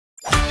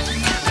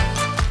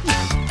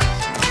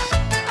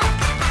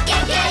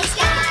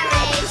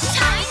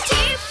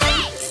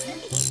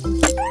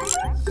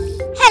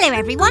Hello,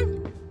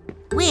 everyone.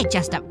 We're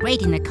just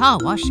upgrading the car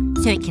wash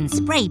so it can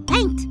spray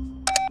paint.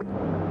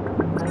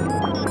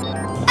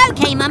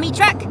 OK, Mummy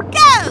Truck,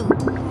 go!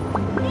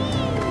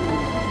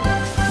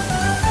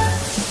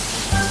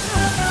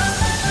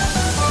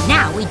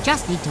 Now we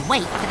just need to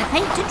wait for the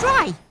paint to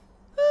dry.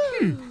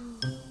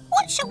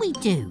 What shall we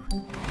do?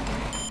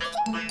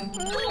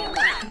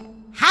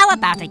 How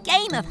about a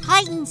game of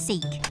hide and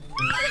seek?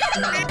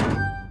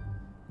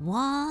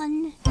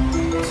 1, 2,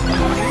 3,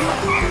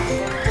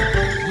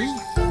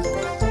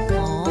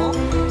 4,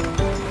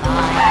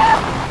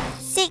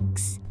 5,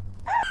 6,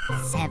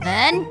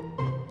 7,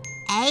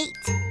 8,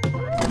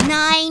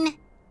 9,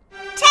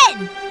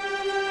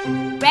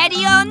 10.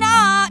 Ready or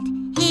not,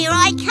 here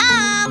I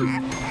come.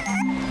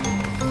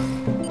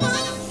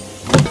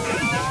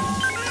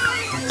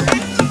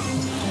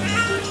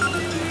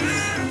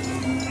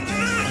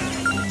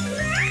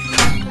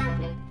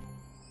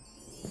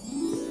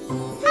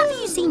 Have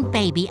you seen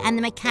Baby and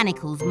the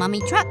Mechanicals,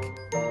 Mummy Truck?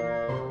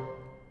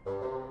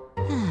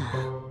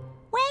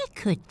 Where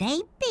could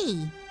they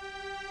be?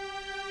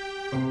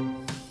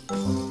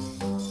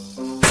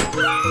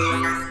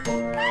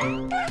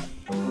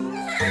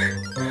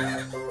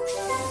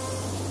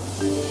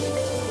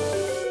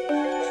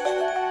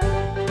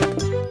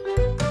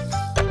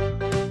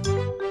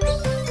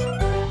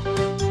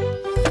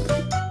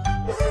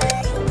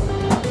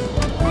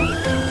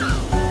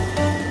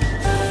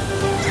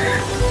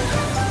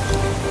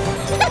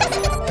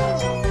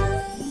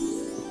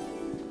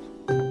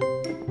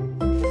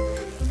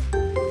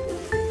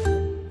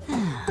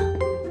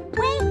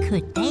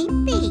 Could they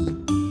be?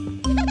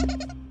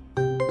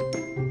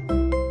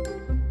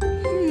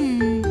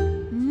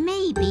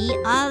 Maybe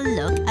I'll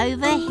look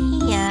over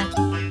here.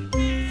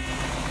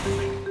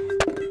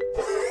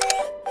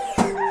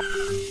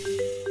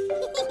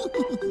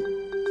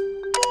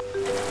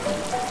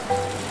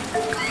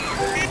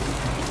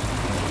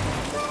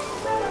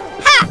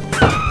 Ha!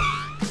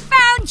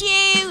 Found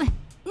you!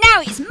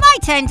 Now it's my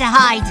turn to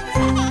hide.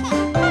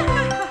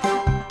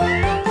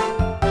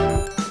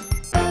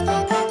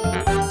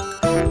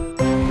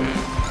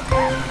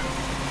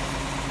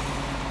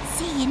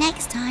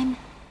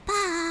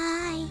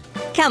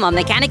 Come on,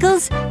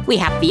 Mechanicals. We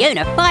have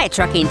Fiona Fire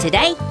Truck in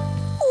today.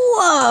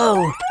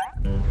 Whoa!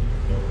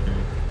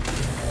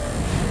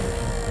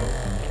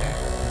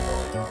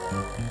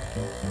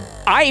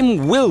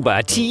 I'm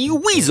Wilbur T.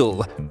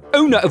 Weasel,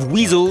 owner of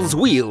Weasel's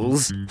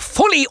Wheels,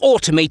 fully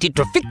automated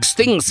to fix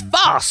things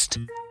fast.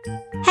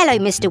 Hello,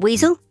 Mr.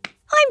 Weasel.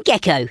 I'm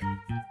Gecko.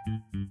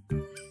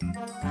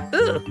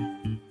 Ugh.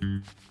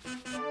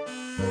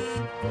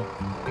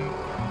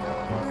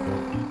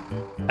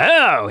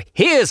 Oh,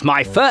 here's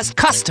my first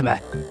customer.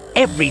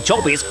 Every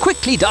job is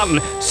quickly done,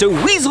 so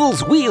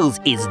Weasel's Wheels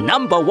is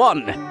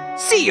 #1.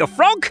 See you,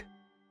 Frog?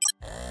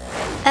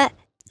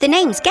 The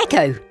name's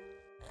Gecko.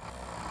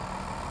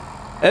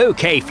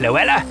 OK,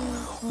 Floella.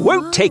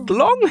 Won't take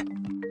long.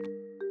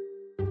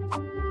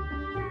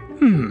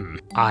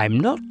 I'm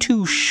not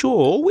too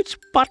sure which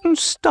button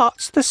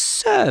starts the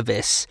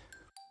service.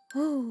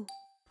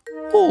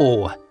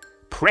 Oh,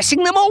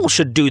 pressing them all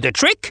should do the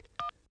trick.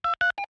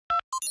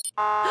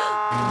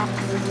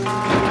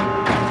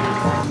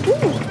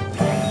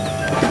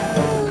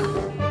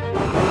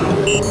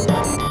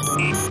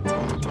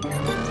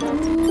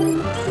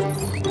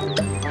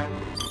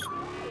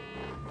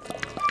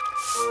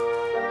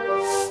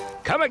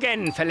 Come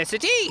again,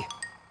 Felicity.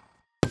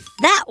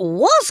 That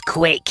was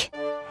quick.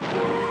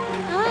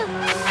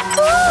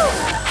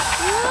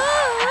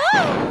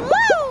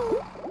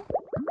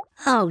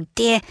 Oh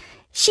dear,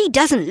 she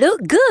doesn't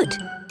look good.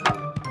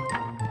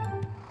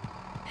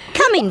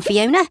 Come in,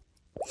 Fiona.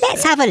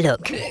 Let's have a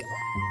look.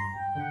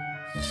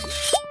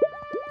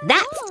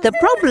 That's the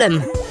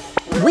problem.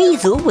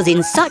 Weasel was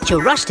in such a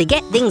rush to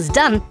get things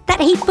done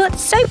that he put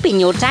soap in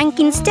your tank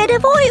instead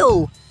of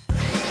oil.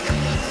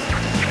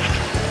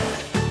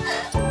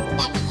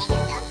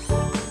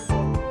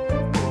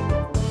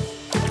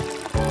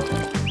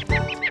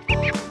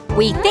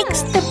 We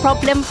fixed the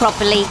problem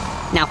properly.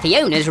 Now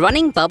Fiona's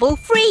running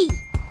bubble-free.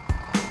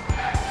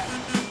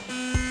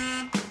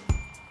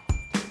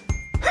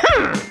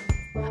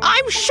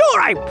 I'm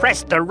sure I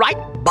pressed the right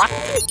button.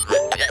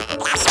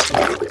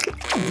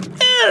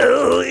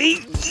 Oh,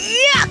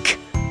 yuck!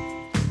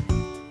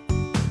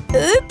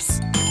 Oops!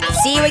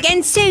 See you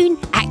again soon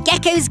at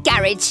Gecko's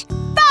garage.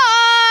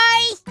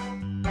 Bye!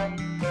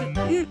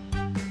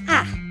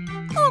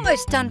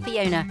 Almost done,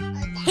 Fiona.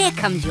 Here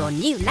comes your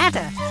new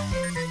ladder.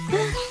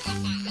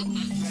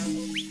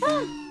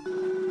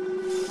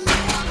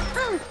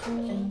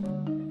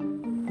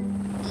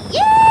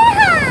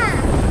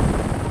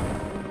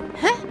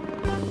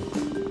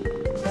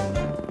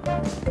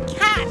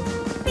 Cat,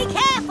 be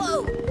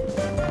careful!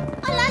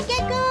 Hola,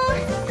 Gecko!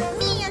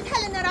 Me and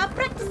Helen are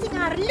practicing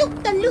our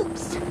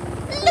loop-the-loops.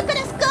 Look at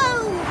us go!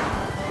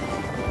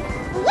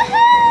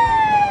 Woohoo!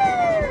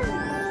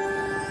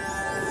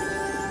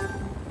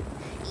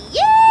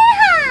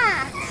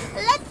 Yeah!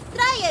 Let's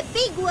try a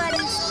big one.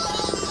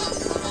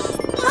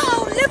 Oh,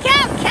 look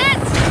out, Cat!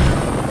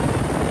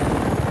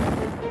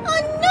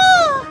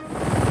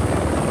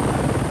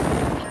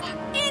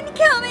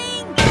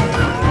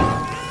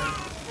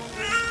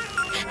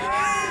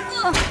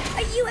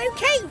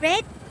 okay,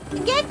 Red?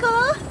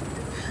 Gecko,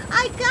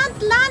 I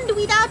can't land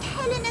without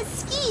Helena's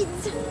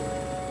skids.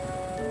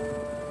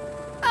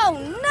 Oh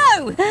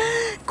no!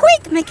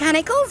 Quick,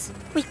 Mechanicals!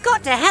 We've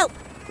got to help.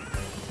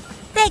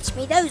 Fetch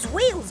me those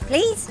wheels,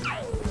 please.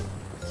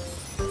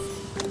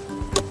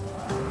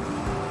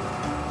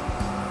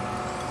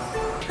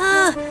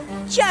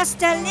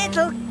 Just a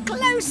little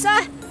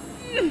closer.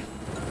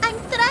 I'm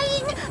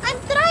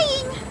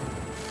trying.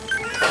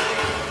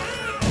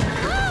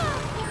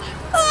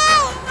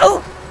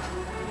 Oh!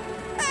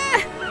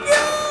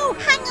 No!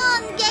 Hang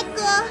on,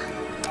 Gecko.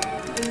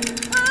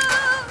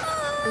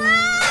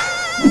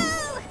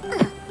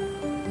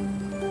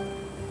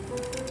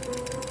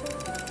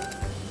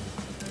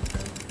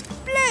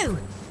 Blue,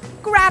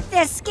 grab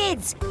the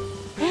skids.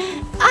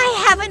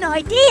 I have an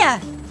idea.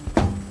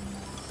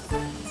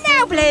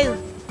 Now, Blue.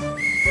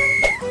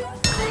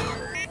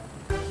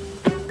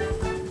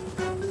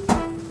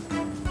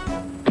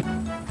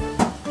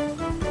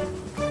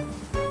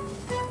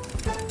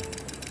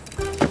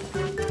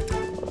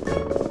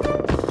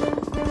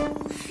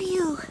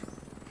 Phew.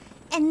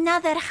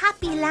 Another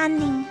happy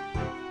landing.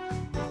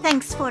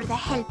 Thanks for the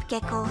help,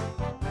 Gecko.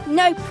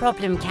 No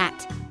problem,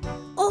 Cat.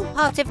 All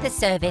part of the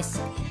service.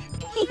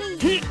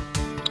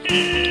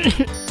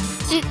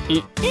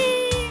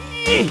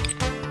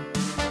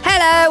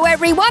 Hello,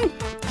 everyone.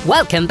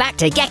 Welcome back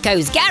to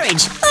Gecko's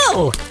garage.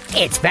 Oh,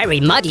 it's very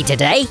muddy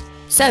today,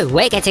 so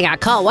we're getting our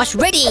car wash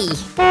ready.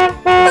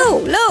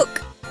 Oh,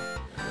 look.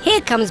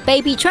 Here comes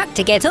Baby Truck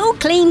to get all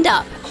cleaned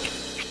up.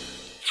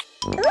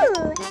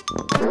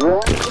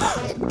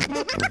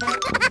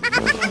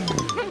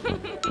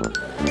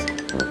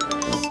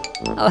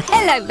 Oh,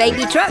 hello,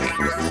 Baby Truck.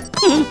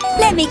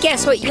 Let me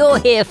guess what you're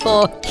here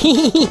for.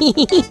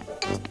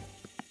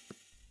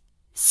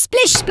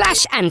 Splish,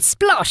 splash and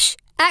splosh.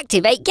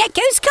 Activate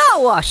Gecko's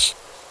car wash.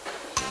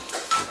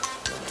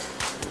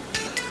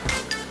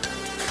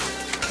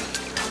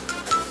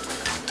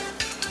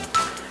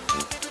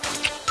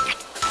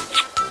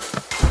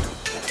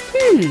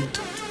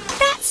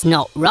 That's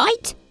not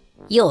right.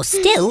 You're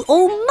still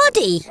all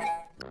muddy.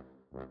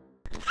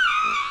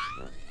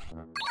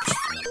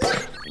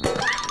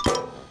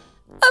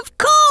 Of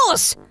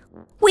course!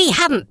 We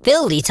haven't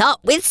filled it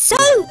up with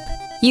soap.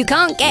 You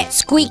can't get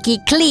squeaky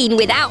clean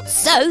without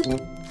soap.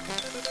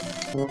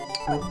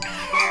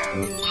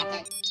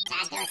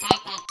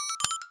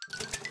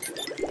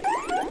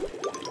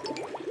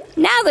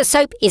 Now the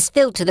soap is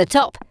filled to the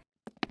top,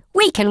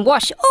 we can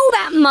wash all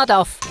that mud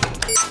off.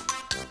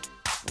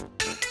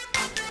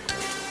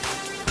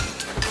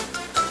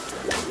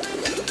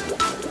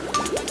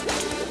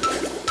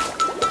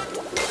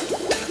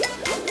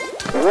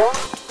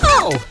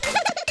 Oh!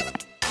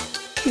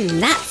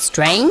 That's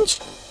strange.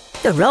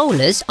 The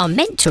rollers are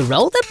meant to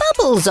roll the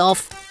bubbles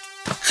off.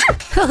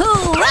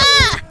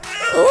 Hurrah!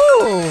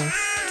 Ooh!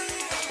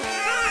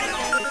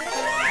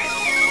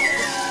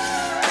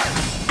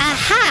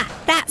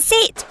 Aha! That's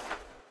it!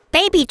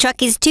 Baby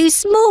Truck is too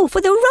small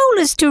for the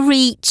rollers to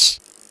reach.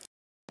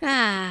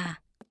 Ah.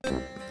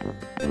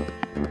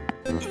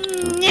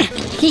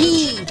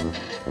 Hee.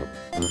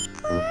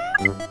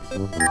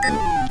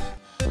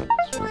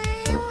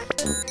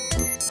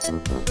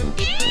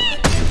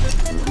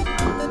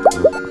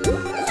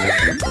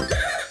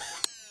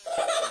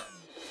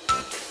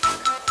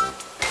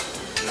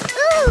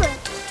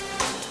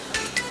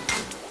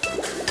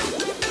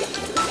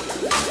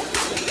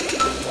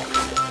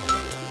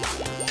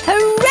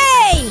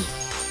 Hooray!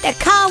 The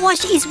car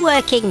wash is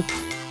working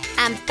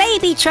and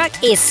Baby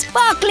Truck is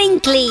sparkling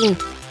clean.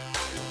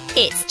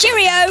 It's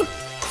cheerio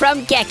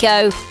from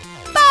Gecko.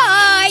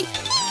 Bye!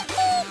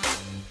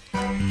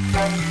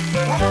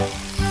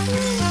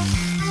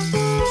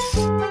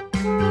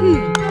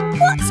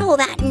 What's all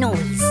that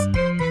noise?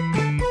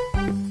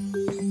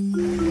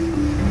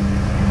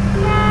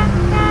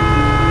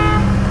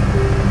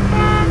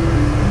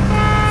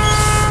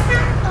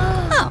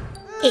 Oh,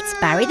 it's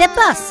Barry the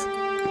bus.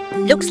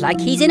 Looks like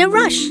he's in a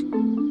rush.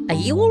 Are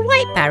you all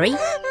right, Barry?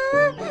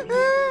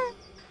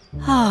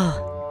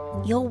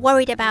 Oh, you're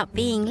worried about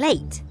being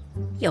late.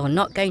 You're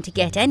not going to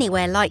get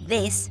anywhere like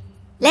this.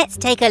 Let's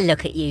take a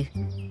look at you.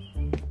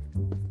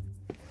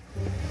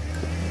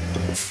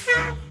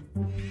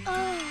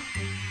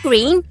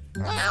 Green,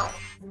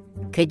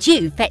 could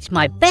you fetch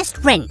my best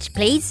wrench,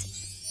 please?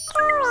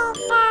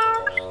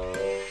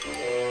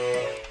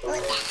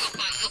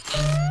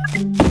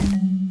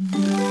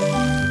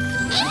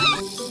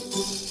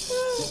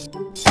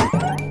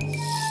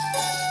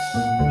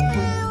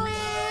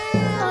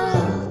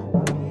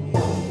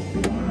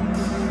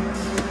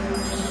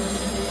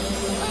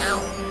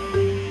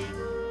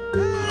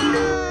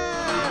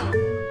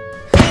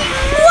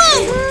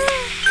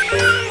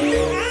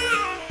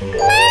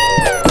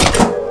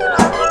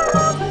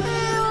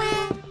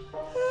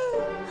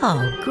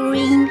 Oh,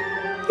 Green,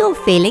 you're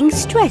feeling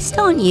stressed,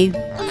 aren't you?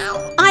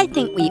 I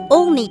think we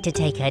all need to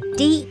take a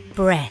deep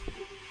breath.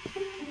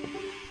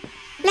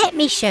 Let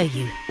me show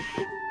you.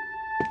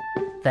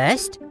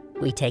 First,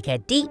 we take a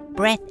deep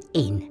breath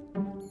in.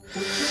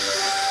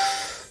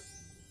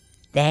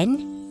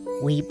 Then,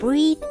 we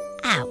breathe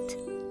out.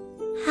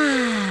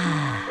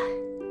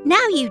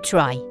 Now you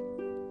try.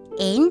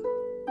 In.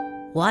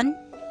 1,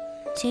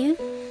 2,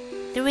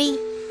 3,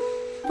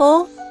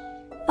 4,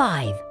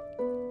 5.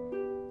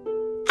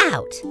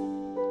 Out.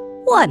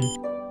 1,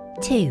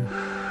 2,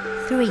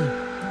 3,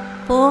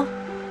 4,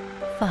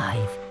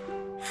 5.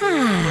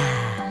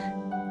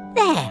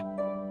 There.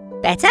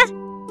 Better?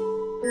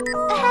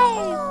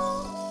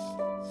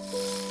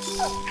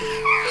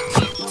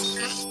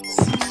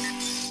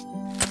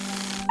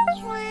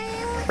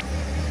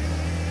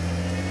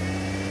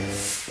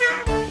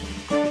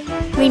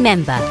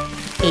 Remember,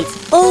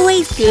 it's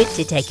always good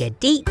to take a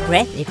deep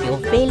breath if you're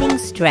feeling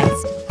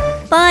stressed.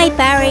 Bye,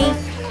 Barry.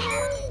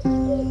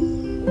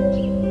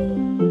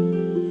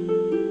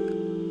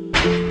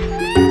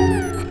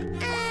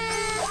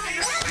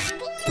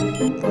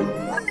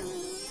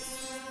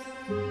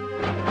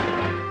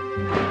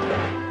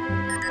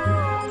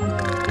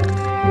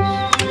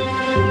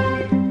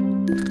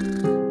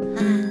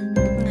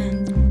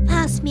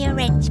 Pass me a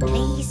wrench,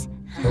 please.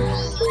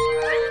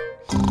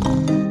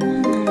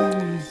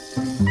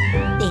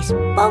 This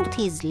bolt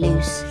is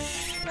loose.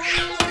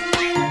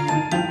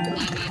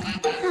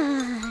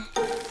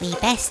 We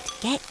best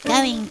get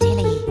going,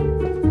 Tilly.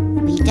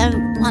 We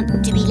don't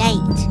want to be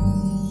late.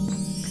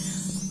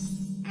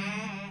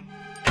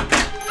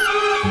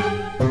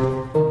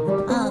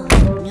 Oh,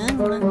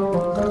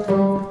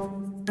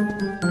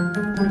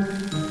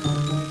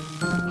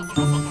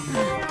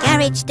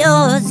 Garage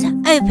doors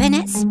open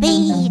at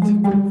speed.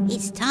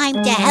 It's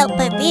time to help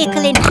a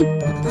vehicle in.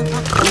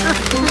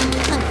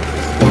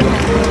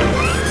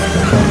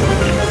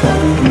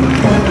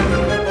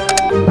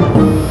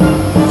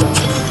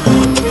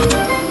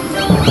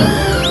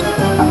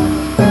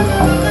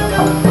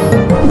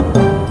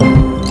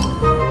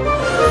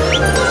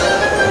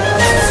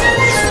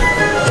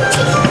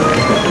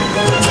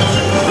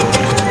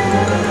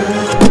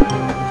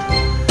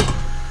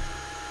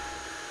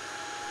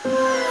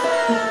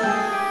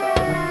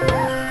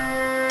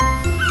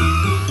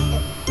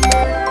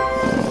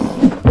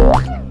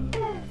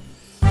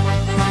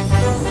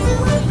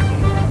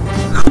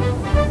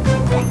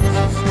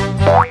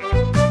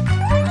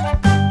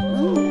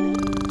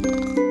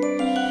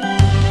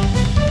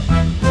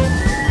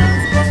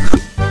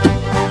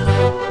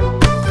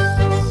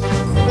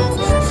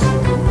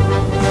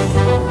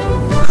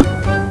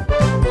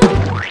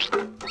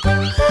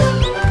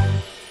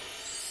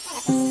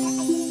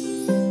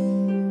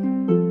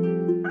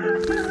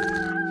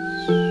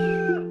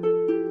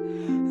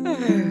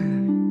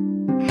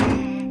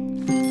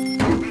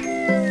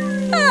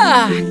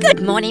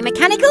 Good morning,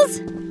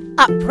 mechanicals.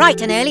 Up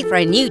bright and early for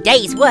a new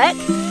day's work.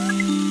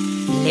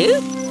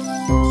 Blue?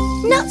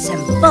 Nuts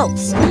and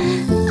bolts.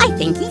 I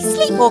think he's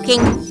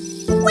sleepwalking.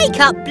 Wake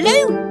up,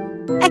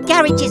 Blue. A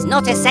garage is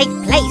not a safe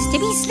place to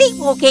be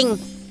sleepwalking.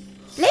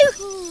 Blue?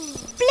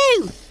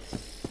 Blue?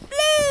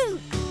 Blue?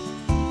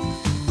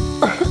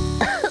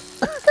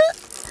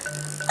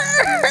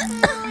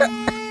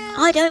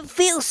 I don't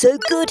feel so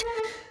good.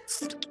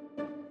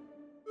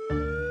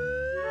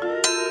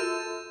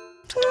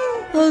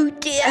 Oh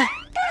dear,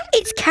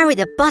 it's Carry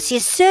the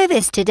Bus's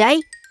service today.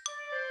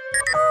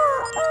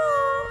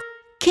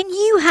 Can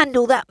you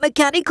handle that,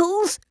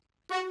 mechanicals?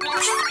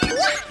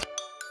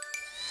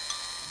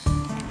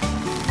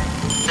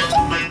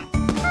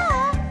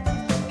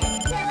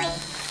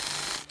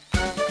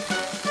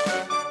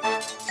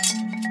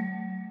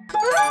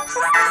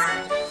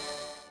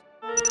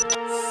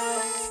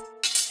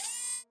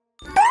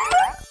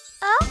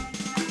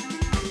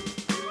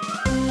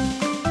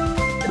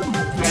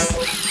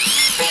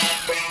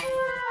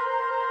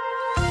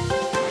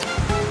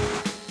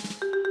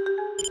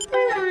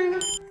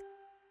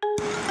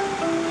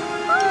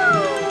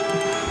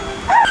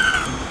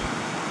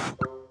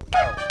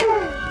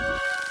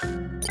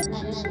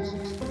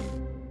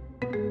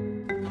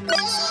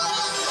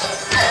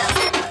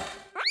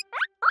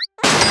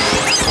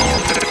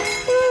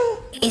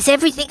 Is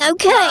everything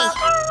okay?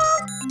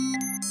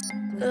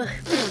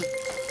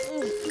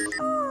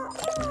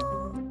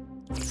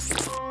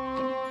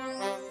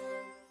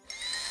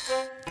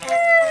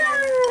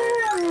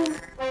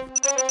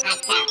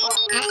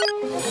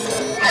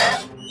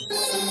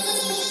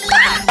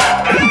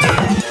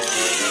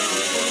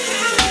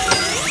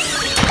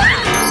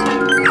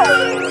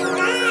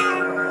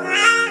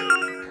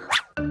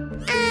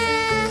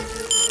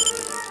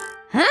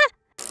 Huh?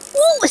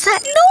 What was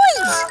that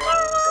noise?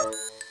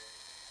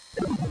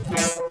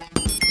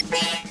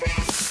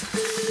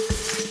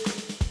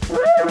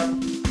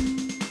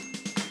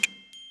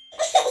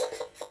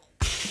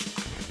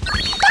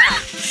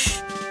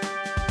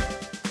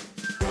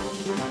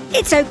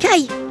 It's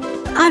okay.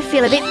 I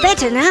feel a bit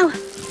better now.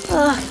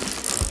 Huh?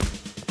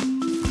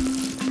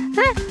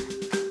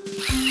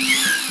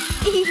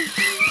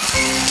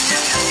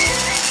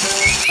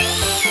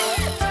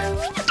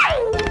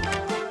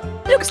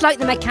 Looks like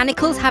the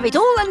mechanicals have it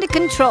all under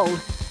control.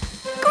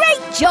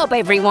 Great job,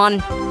 everyone.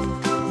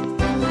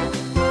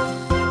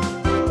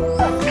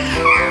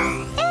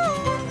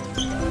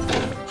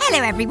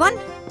 Hello, everyone.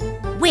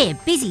 we're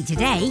busy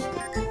today.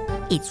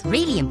 It's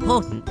really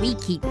important we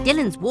keep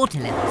Dylan's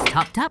water levels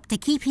topped up to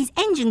keep his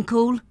engine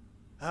cool.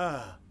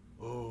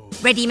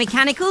 Ready,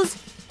 mechanicals?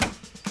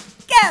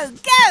 Go,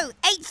 go,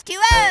 H2O!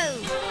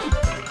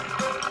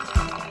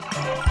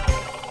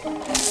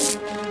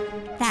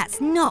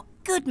 That's not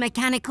good,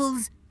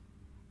 mechanicals.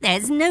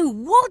 There's no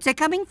water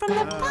coming from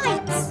the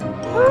pipes.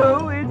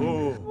 Oh,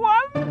 it's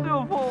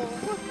wonderful!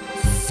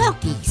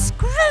 Soggy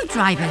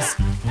screwdrivers!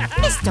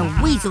 Mr.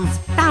 Weasel's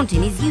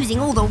fountain is using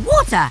all the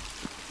water.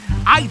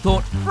 I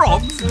thought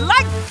frogs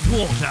liked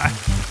water.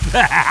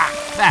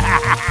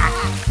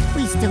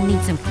 We still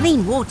need some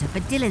clean water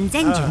for Dylan's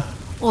engine,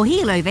 or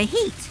he'll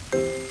overheat.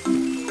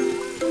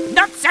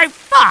 Not so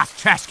fast,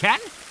 trash can.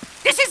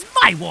 This is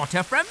my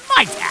water from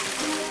my tap.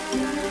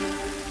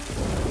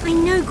 I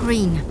know,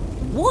 Green.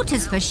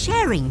 Water's for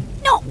sharing,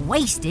 not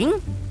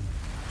wasting.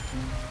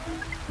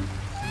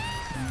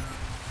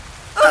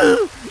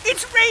 Oh,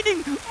 it's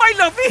raining. My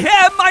lovely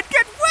hair might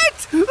get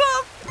wet.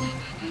 Oh.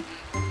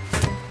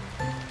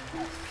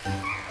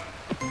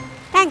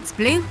 Thanks,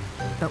 Blue.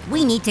 But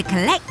we need to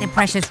collect the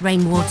precious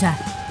rainwater.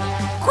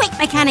 Quick,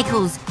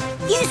 mechanicals!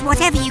 Use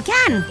whatever you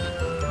can.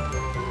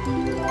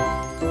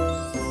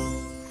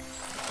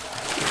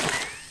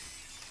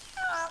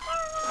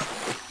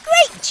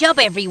 Great job,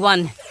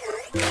 everyone.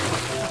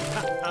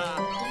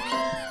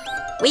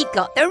 We've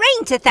got the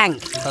rain to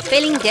thank for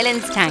filling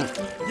Dylan's tank.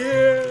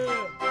 Yeah!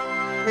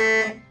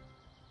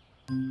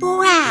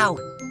 Wow!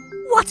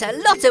 What a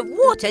lot of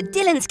water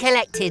Dylan's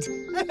collected.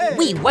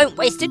 We won't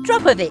waste a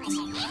drop of it.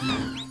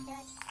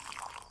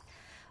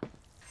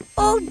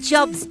 All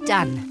jobs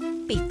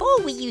done.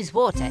 Before we use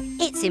water,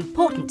 it's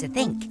important to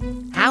think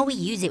how we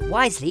use it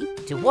wisely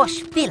to wash,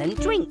 fill and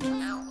drink.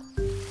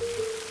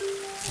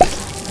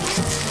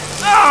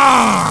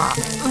 Ah!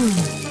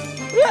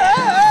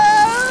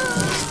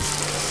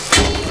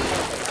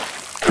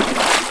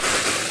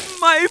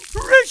 My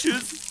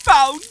precious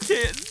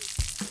fountain!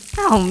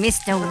 Oh,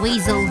 Mr.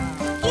 Weasel,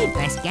 you'd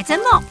best get a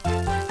mop.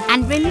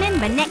 And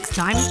remember next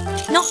time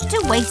not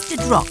to waste a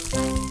drop.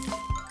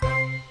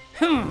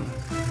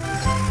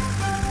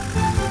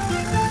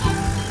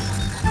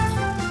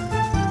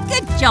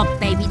 Good job,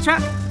 baby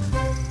truck.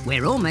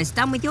 We're almost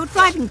done with your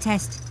driving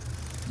test.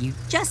 You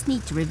just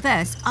need to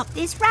reverse up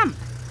this ramp.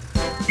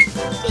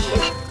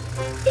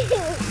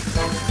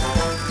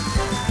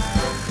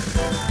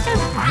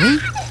 Don't worry.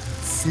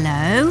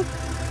 Slow.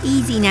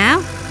 Easy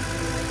now.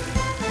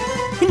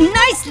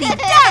 Nicely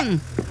done!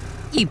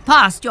 You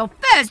passed your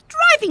first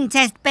driving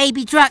test,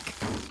 baby truck.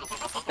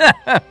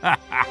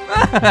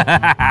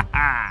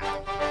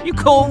 You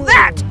call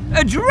that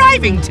a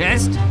driving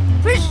test?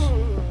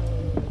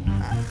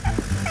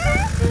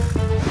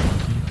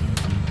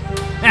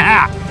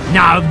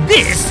 Now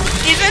this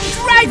is a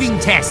driving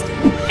test.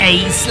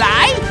 Eh,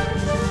 Sly?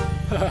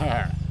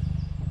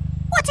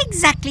 What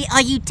exactly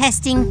are you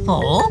testing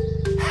for?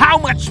 How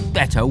much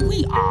better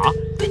we are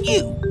than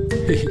you.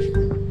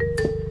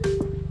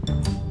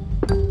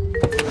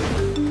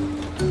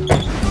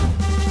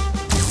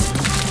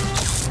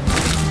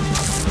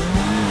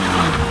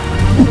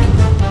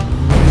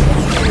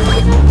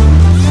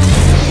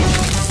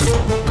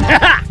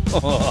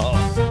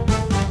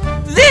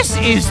 This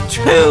is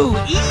too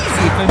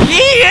easy for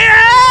me!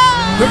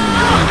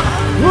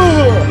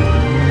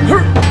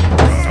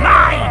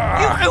 Slime,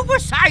 you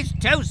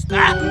oversized toaster!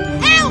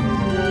 Help!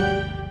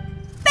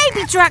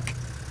 Baby truck,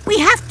 we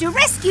have to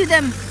rescue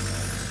them.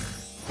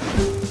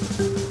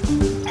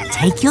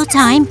 Take your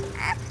time.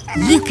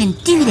 You can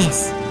do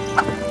this.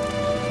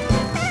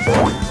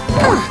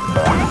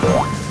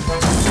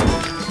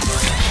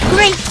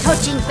 Great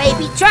touching,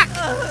 baby truck.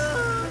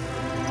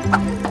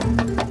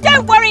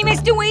 Don't worry,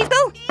 Mr.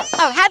 Weasel.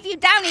 I'll have you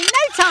down in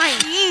no time.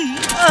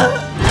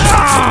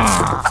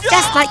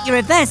 Just like you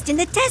reversed in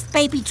the test,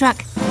 baby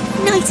truck.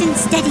 Nice and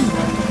steady.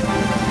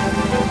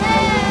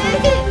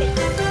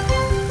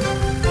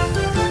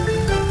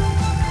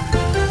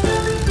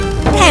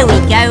 There we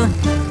go.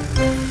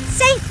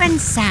 Safe and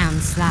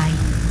sound, Sly.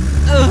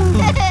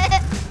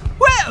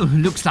 Well,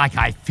 looks like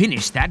I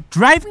finished that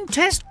driving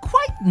test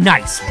quite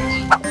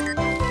nicely.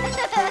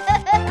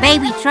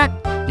 Baby truck,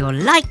 you're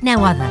like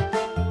no other.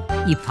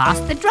 You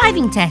passed the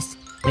driving test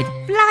with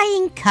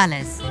flying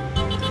colours.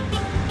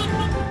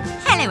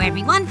 Hello,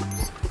 everyone.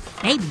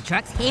 Baby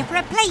truck's here for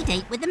a play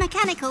date with the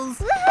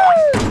mechanicals.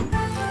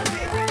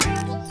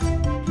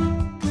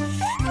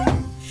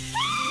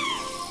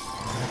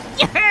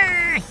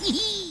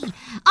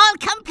 I'll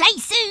come play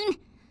soon.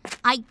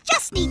 I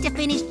just need to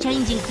finish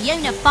changing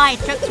Fiona Fire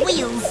Truck's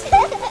wheels.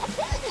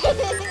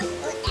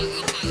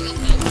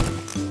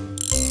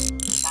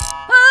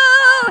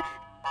 Oh!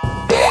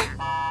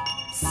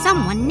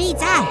 Someone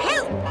needs our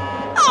help.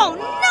 Oh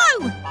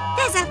no!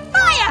 There's a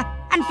fire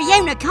and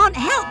Fiona can't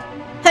help.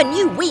 Her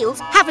new wheels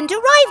haven't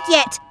arrived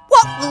yet.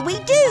 What will we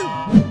do?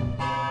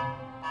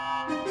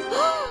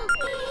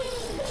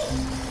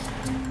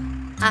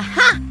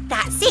 Aha!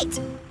 That's it!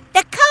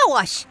 The car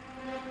wash!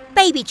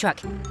 Baby truck,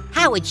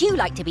 how would you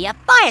like to be a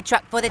fire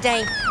truck for the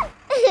day?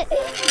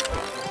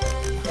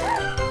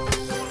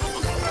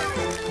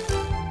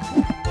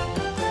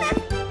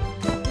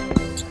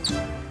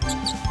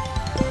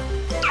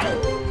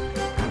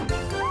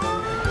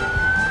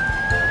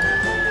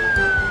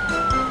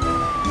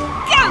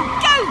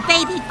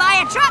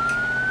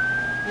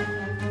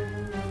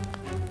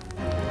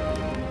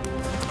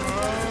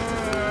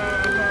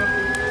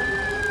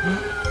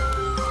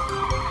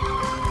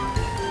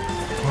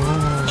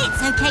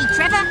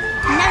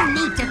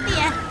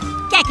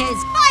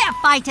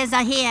 fighters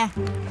are here.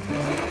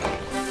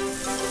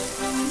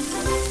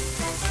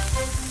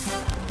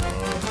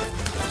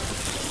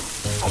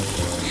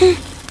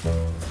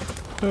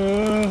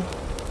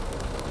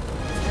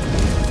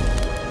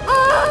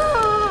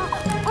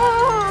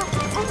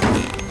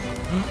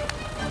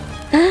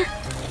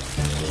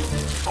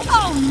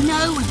 Oh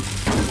no!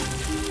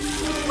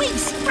 We've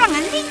sprung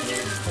a leak!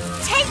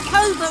 Take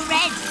over,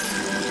 Red!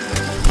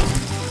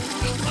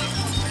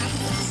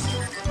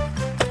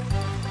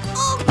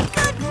 Oh,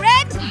 good,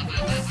 Red!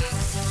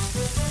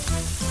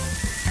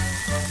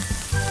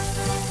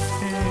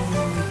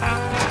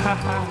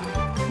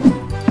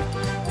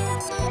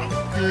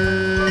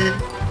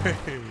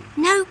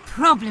 No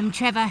problem,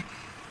 Trevor.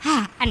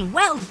 And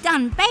well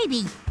done,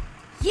 baby.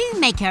 You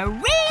make a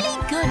really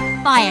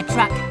good fire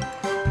truck.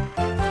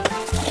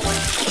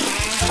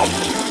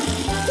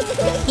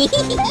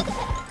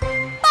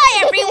 Bye,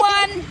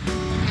 everyone!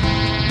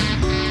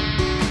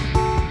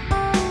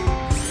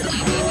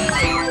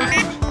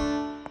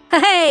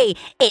 Hey,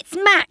 it's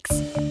Max,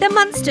 the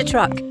monster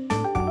truck.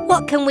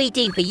 What can we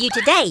do for you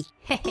today?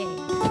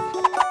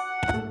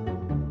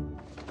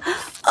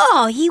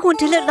 Oh, you want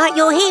to look like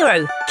your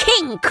hero,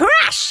 King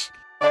Crash!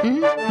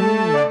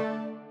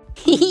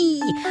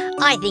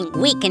 I think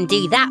we can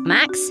do that,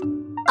 Max.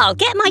 I'll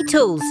get my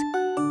tools.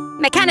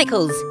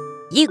 Mechanicals,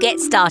 you get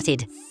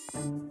started.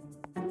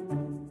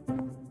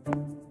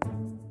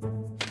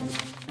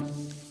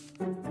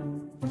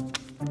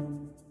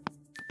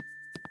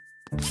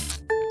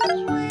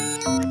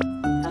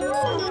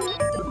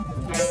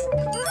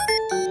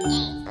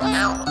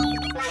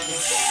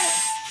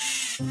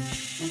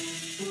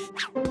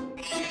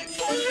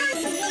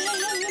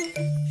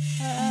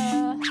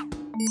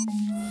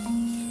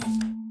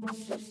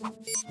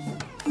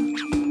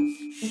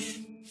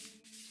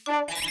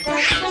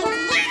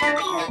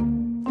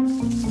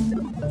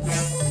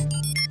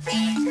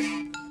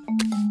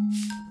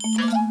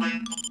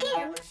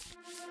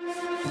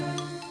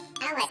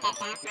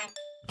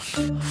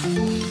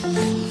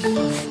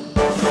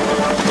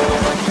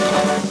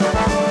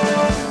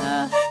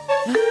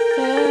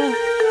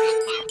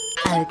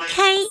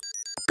 Okay,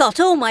 got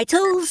all my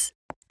tools.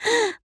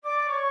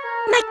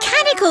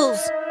 Mechanicals!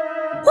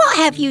 What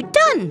have you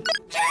done?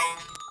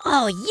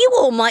 Oh, you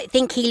all might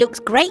think he looks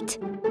great,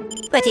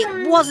 but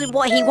it wasn't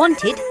what he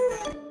wanted.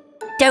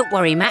 Don't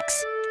worry,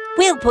 Max.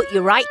 We'll put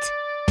you right.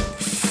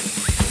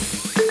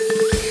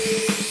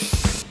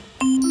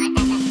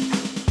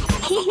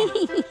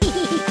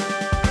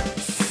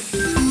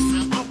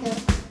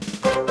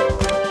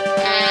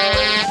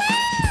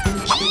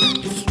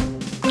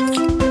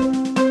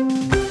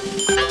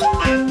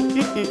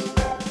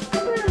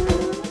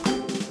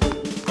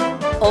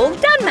 All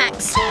done,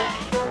 Max.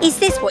 Is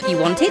this what you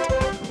wanted?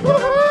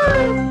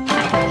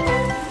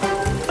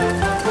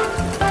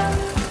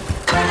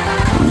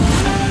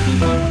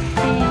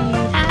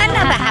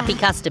 Another happy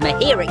customer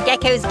here at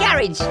Gecko's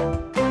Garage.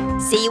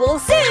 See you all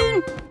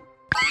soon.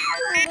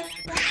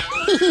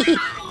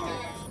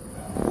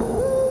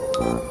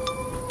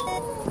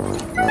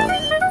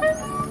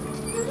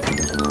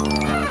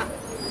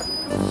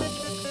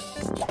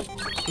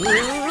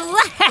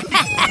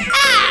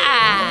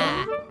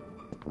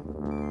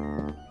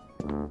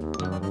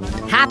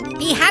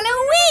 Happy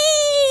Halloween!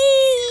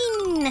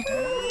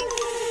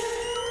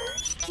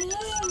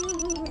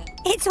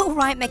 It's all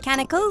right,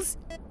 Mechanicals.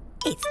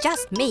 It's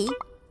just me,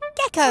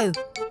 Gecko.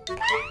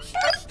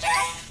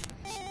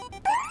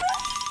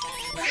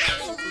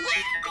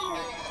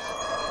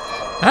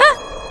 Huh?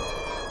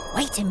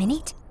 Wait a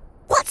minute.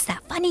 What's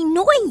that funny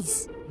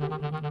noise?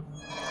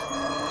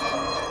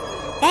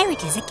 There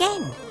it is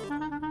again.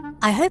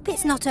 I hope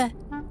it's not a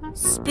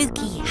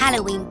spooky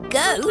Halloween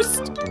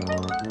ghost.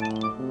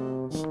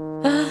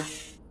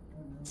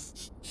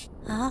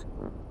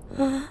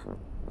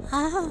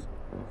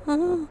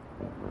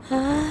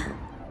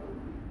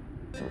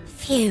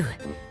 Phew.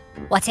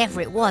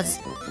 Whatever it was,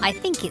 I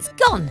think it's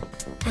gone.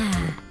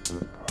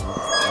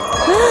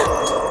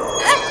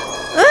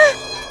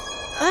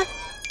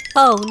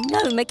 Oh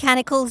no,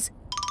 Mechanicals.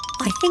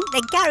 I think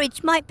the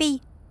garage might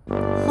be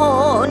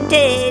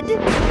haunted.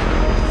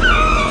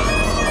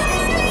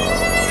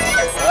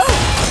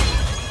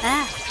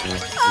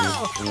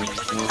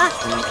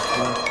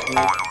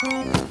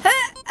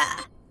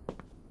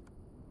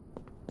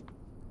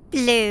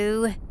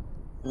 Blue.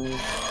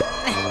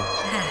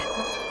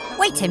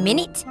 Wait a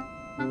minute.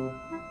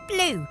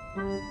 Blue,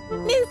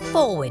 move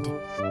forward.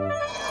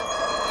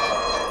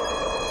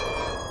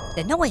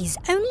 The noise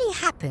only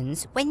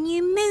happens when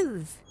you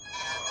move.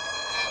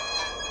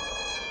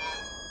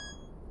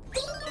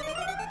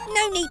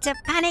 No need to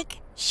panic,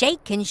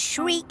 shake and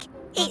shriek.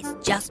 It's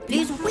just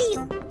Blue's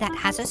wheel that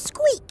has a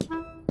squeak.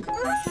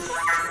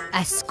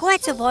 A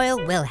squirt of oil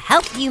will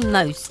help you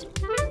most.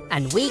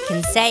 And we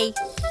can say,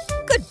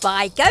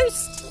 goodbye,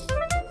 ghost.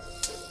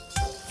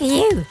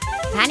 Phew,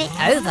 panic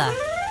over.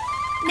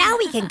 Now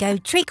we can go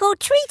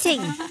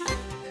trick-or-treating.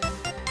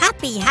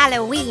 Happy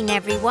Halloween,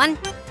 everyone.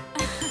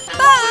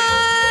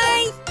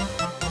 Bye!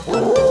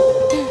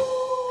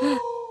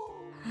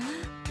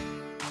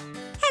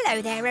 Hello,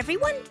 Hello there,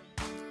 everyone.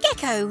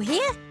 Gecko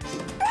here.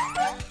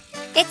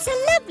 It's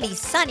a lovely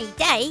sunny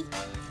day,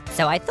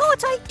 so I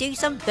thought I'd do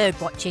some bird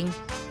watching.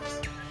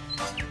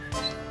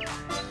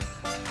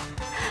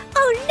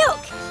 Oh, look!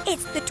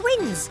 It's the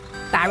twins,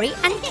 Barry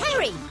and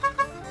Carrie.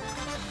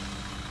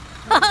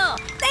 Oh,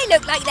 they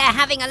look like they're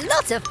having a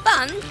lot of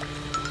fun.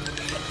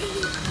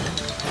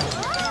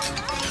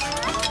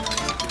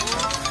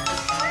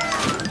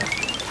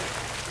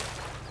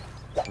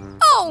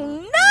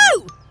 Oh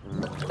no!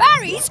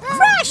 Barry's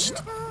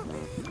crashed!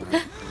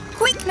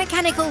 Quick,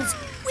 mechanicals!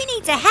 We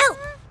need to help!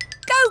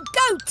 Go,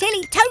 go,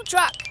 Tilly tow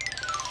truck!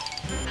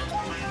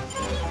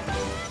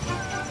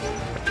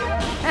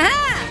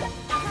 Aha!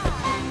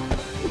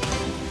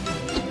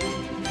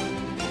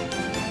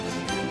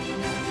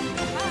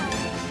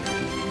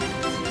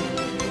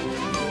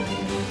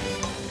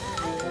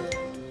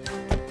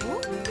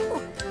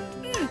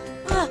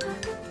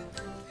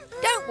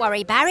 Don't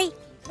worry, Barry.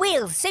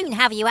 We'll soon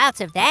have you out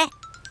of there.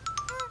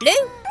 Blue?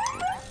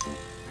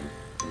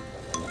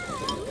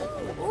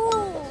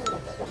 Ooh.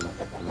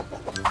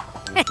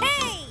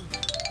 Hey!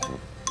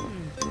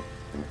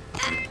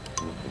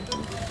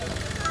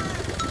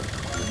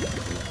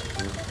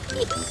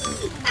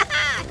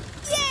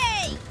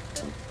 Yay!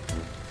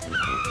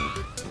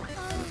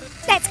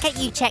 Let's get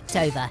you checked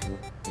over.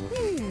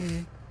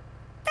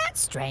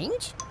 That's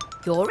strange.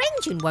 Your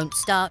engine won't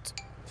start.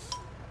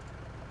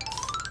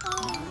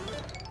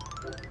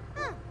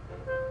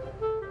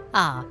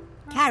 Ah,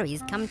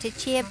 Carrie's come to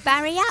cheer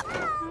Barry up.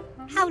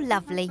 How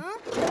lovely.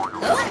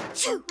 Oh,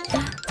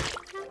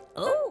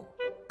 oh,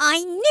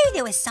 I knew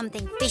there was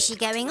something fishy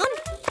going on.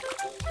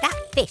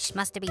 That fish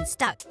must have been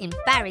stuck in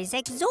Barry's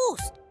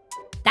exhaust.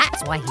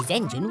 That's why his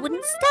engine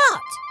wouldn't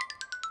start.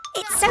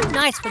 It's so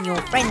nice when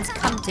your friends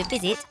come to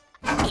visit.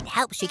 It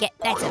helps you get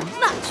better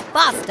much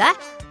faster.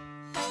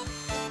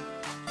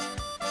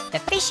 The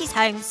fish is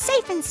home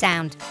safe and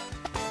sound.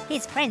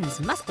 His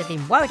friends must have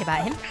been worried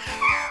about him.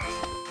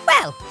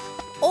 Well,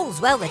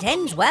 all's well that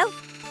ends well.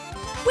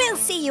 We'll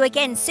see you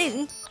again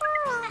soon.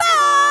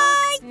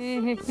 Bye!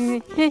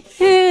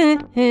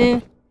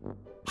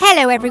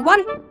 Hello,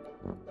 everyone.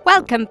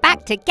 Welcome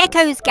back to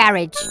Gecko's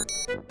Garage.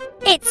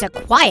 It's a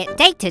quiet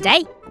day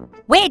today.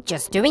 We're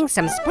just doing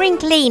some spring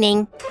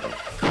cleaning.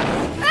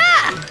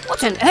 Ah!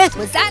 What on earth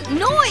was that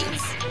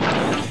noise?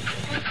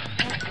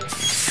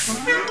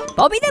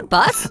 Bobby the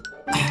Bus?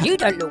 You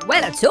don't look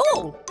well at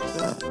all.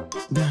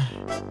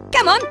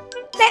 Come on,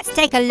 let's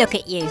take a look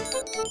at you.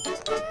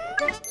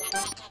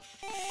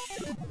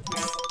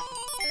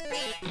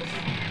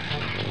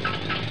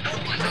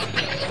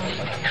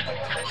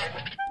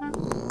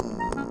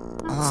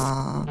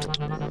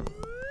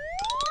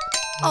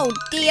 Oh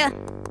dear,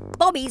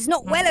 Bobby's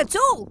not well at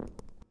all.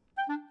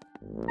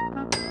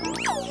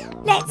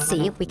 Let's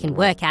see if we can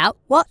work out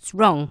what's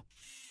wrong.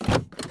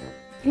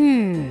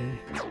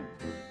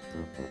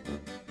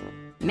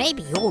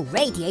 Maybe your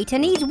radiator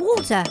needs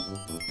water.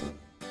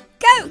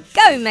 Go,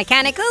 go,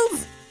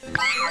 mechanicals!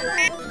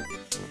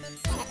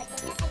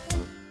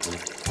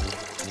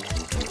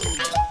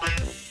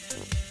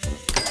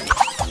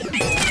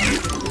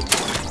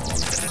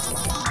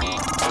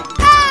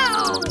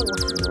 Ow!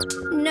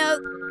 No,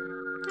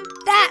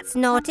 that's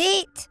not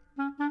it.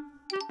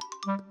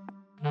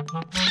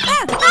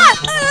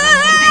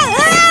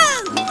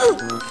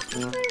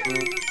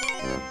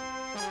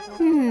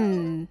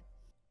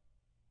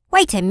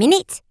 Wait a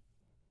minute.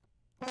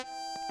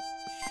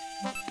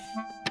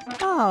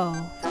 Oh.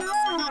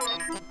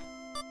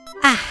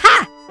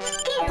 Aha!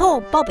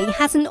 Poor Bobby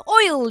has an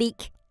oil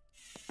leak.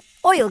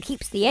 Oil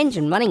keeps the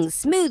engine running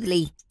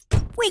smoothly.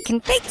 We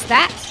can fix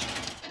that.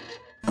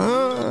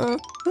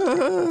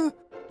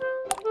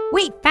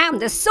 We found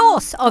the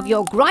source of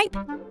your gripe.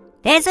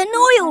 There's an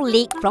oil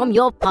leak from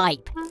your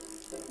pipe.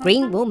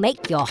 Green will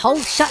make your hole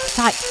shut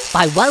tight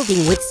by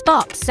welding with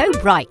sparks so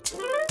bright.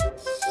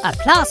 A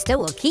plaster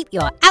will keep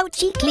your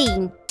ouchie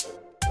clean.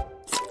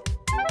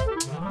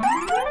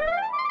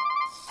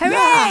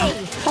 Hooray!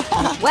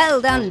 Well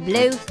done,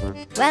 Blue.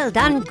 Well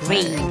done,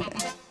 Green.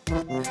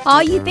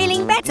 Are you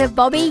feeling better,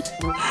 Bobby?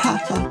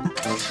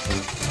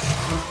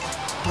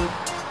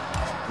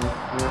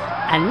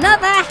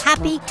 Another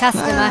happy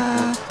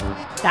customer.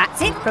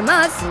 That's it from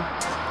us.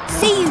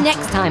 See you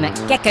next time at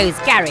Gecko's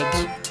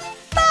Garage.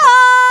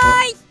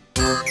 Bye!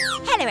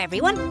 Hello,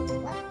 everyone.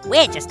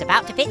 We're just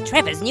about to fit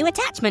Trevor's new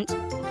attachment.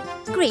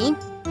 Green,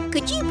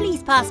 could you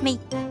please pass me?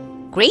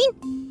 Green?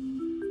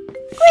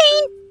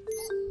 Green?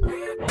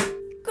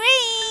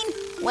 Green,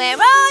 where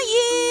are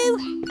you?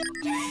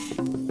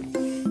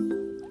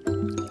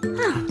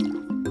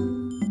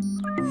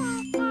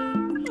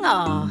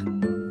 Oh,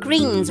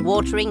 Green's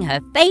watering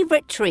her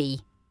favourite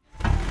tree.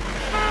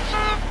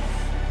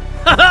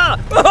 Out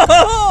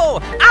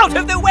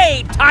of the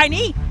way,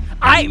 Tiny!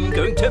 I'm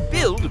going to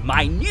build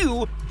my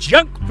new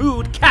junk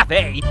food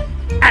cafe,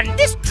 and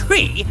this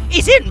tree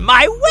is in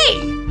my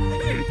way.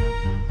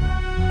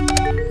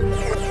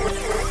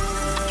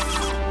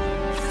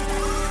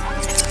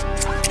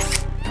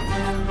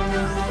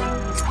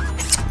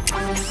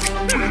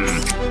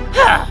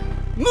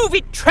 Move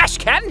it, trash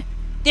can!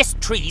 This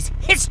tree's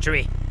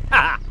history.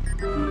 Ha!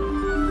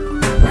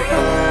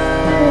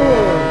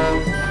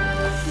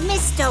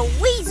 Mr.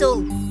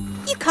 Weasel,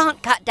 you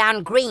can't cut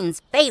down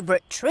Green's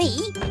favourite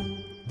tree.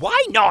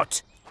 Why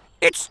not?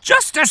 It's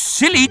just a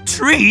silly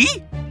tree.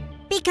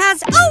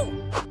 Because,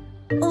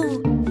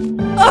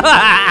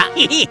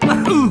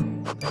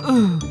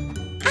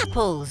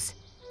 apples.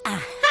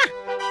 Aha!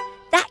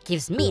 That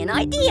gives me an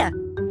idea.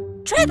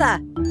 Trevor!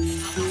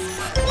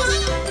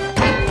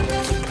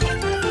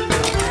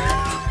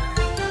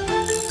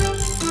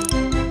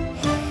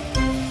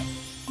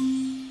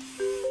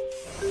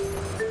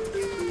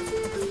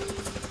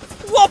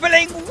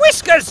 Wobbling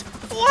whiskers!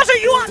 What are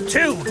you up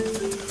to?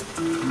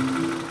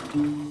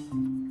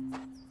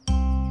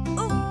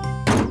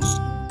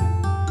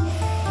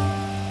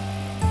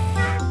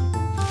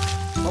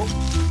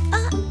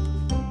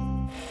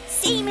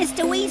 See,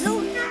 Mr.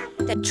 Weasel?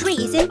 The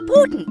tree's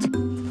important.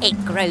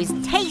 It grows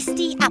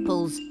tasty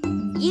apples.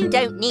 You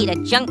don't need a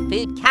junk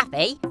food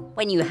cafe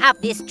when you have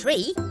this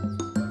tree.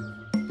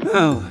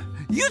 Oh,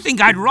 you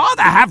think I'd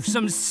rather have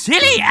some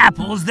silly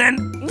apples than...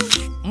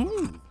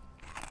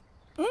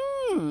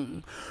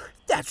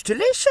 That's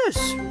delicious.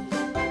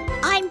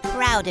 I'm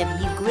proud of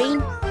you,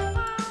 Green.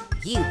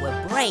 You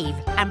were brave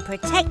and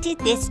protected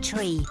this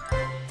tree.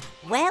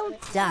 Well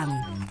done.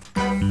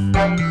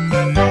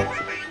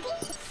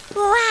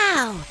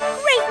 Wow!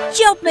 Great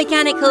job,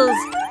 Mechanicals!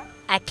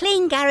 A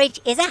clean garage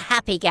is a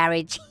happy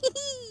garage.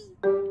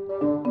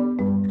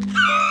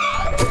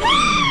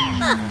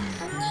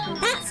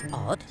 That's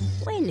odd.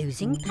 We're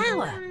losing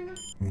power.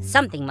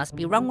 Something must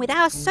be wrong with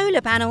our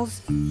solar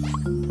panels.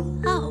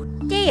 Oh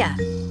dear,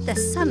 the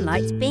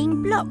sunlight's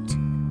being blocked.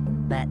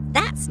 But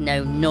that's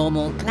no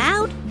normal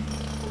cloud.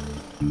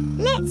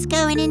 Let's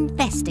go and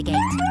investigate.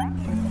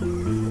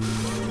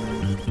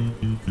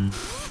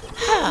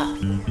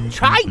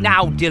 Try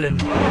now,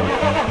 Dylan.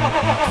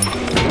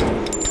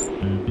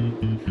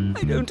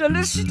 I don't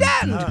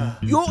understand.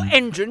 Your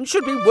engine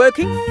should be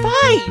working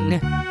fine.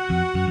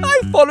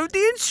 I followed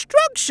the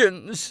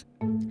instructions.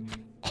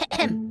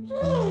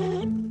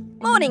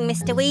 Morning,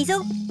 Mr.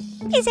 Weasel.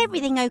 Is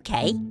everything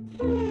okay?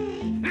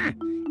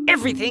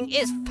 Everything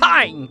is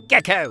fine,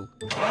 Gecko.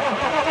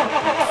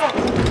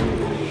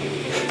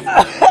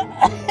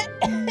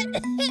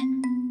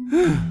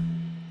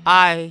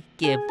 I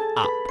give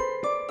up.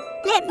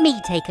 Let me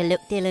take a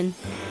look, Dylan.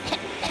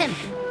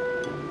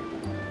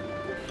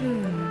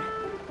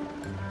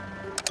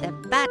 The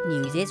bad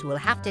news is we'll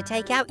have to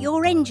take out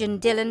your engine,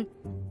 Dylan.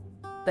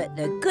 But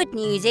the good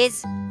news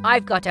is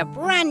I've got a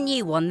brand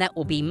new one that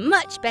will be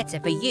much better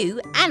for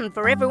you and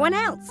for everyone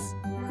else.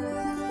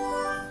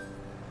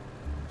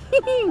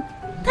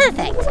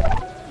 Perfect.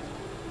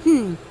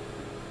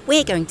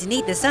 We're going to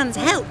need the sun's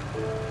help.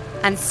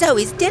 And so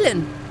is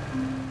Dylan.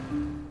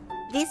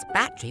 This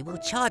battery will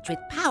charge with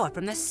power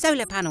from the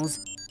solar panels,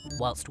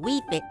 whilst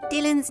we fit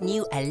Dylan's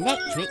new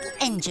electric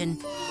engine.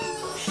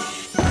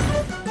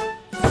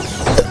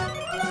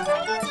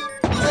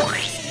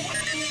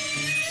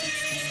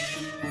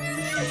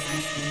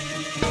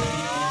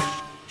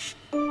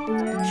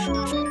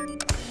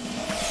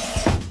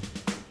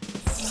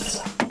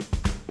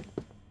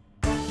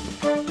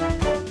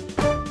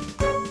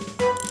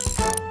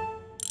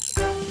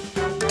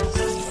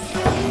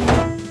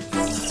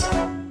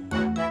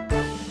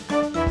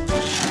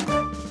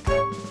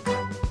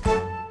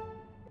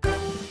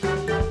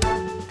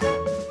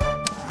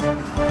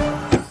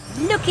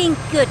 Looking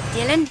good,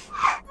 Dylan.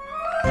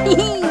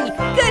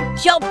 Good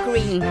job,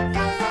 Green.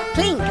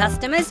 Clean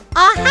customers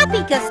are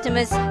happy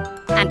customers.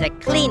 And a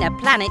cleaner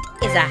planet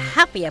is a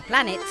happier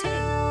planet too.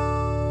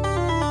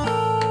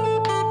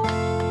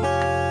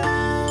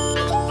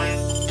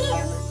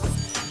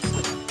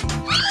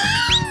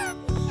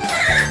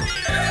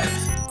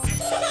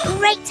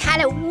 Great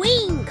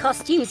Halloween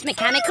costumes,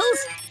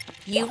 Mechanicals.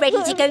 You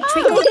ready to go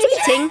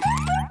trick-or-treating?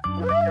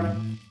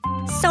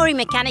 Sorry,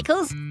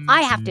 Mechanicals.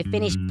 I have to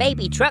finish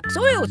Baby Truck's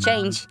oil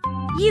change.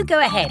 You go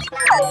ahead.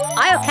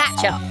 I'll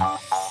catch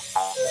up.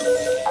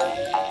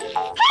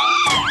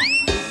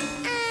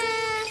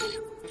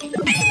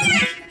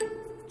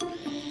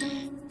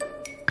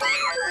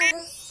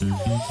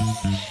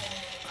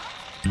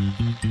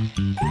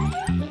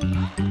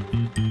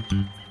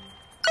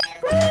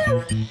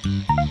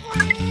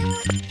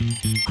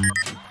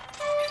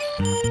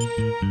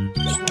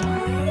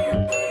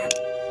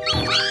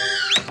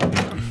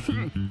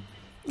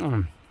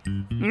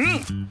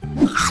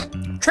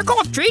 Trick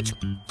or treat?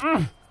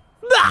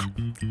 Bah!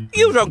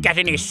 You don't get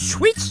any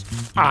sweets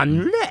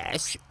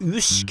unless you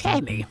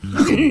scare me.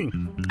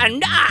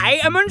 And I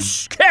am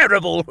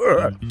unscarable.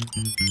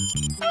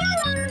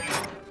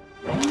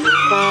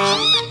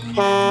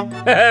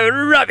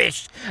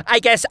 Rubbish! I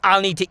guess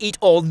I'll need to eat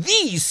all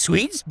these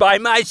sweets by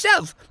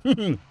myself.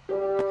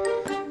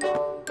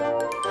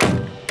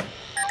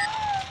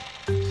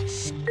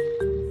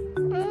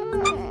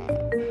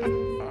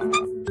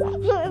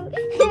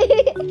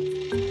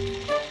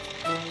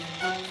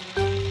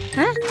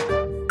 Huh?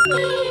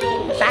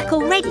 Back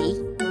already?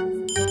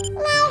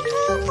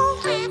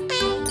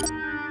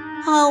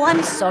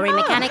 sorry,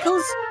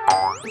 Mechanicals.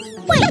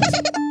 Wait,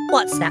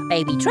 what's that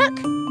baby truck?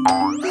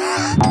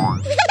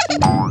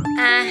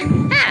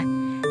 Aha!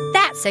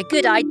 That's a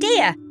good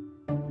idea.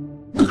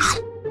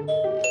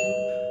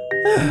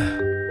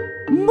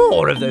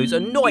 More of those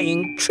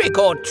annoying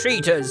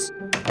trick-or-treaters.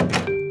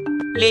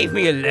 Leave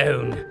me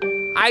alone.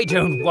 I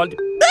don't want...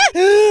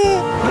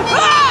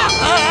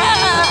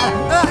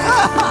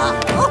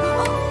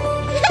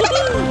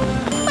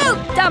 Well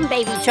done,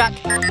 baby truck.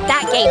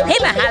 That gave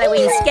him a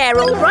Halloween scare,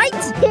 all right.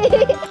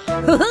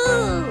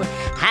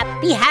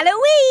 Happy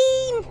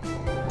Halloween!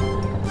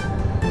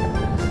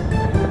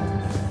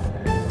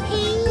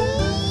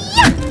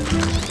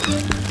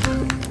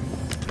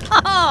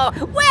 Oh,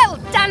 well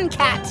done,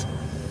 Cat.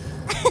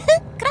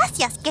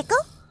 Gracias, Gecko.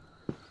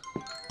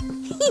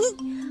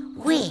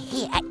 We're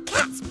here at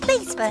Cat's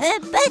place for her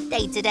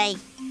birthday today.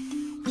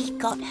 We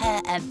got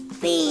her a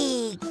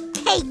big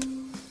cake,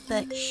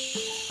 but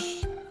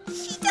shh,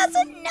 she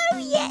doesn't know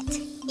yet.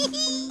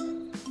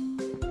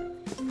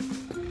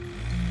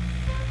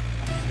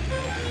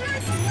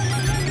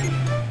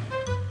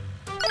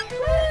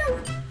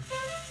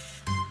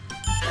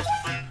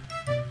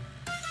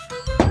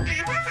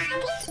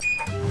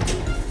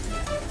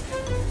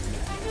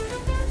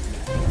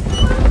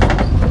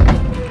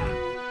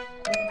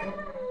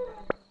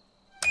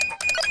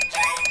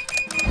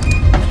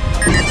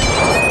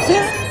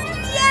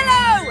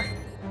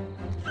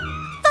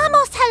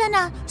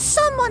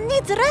 Someone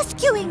needs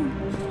rescuing.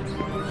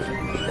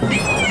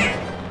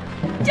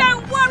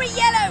 Don't worry,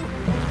 Yellow.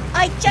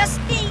 I just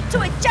need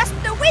to adjust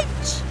the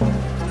winch.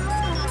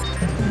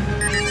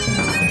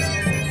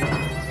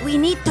 We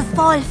need to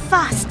fall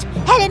fast.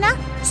 Helena,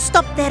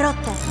 stop the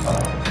rotor.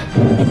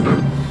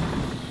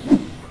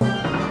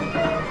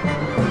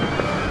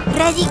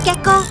 Ready,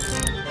 Gecko?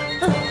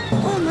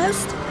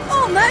 Almost.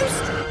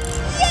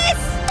 Yes!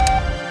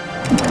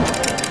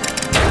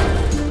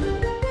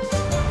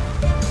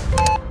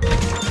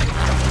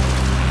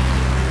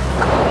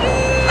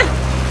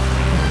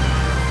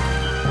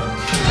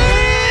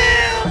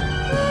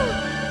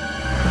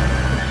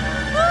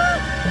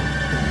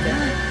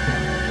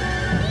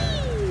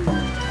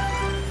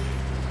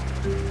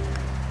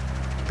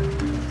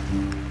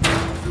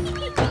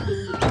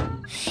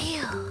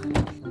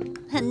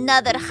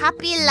 Another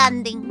happy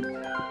landing.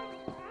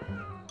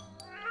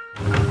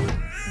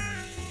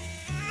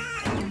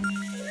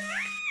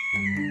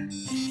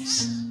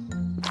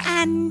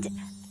 And...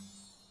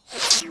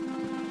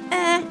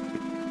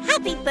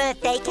 happy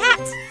birthday,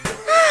 Cat.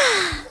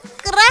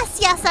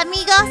 Gracias,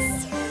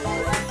 amigos.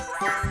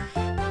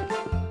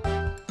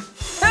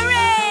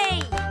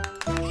 Hooray!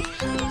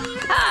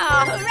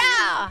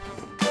 Hurrah!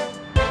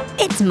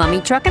 It's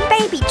Mummy Truck and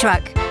Baby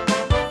Truck.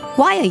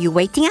 Why are you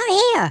waiting out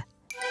here?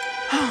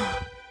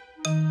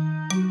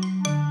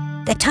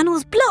 The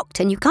tunnel's blocked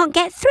and you can't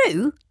get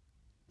through?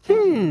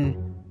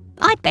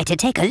 I'd better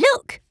take a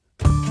look.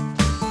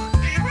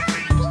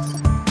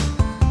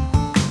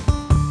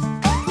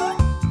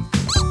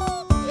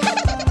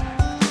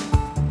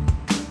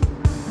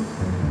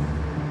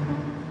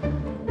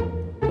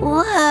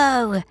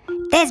 Whoa!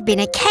 There's been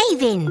a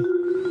cave-in.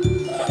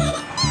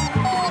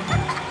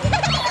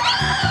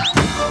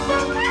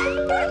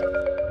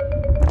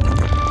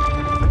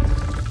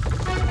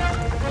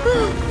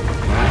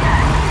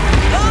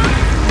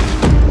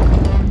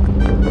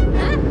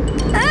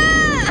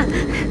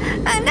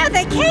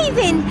 Another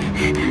cave-in!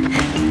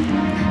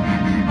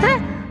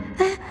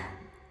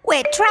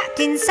 We're trapped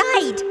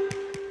inside.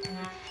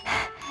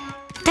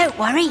 Don't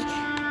worry,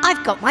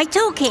 I've got my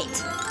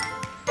toolkit.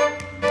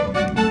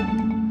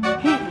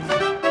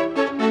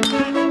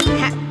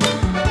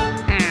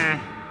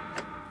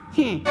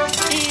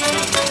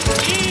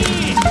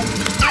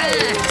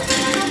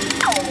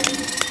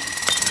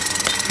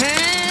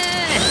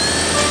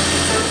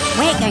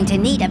 We're going to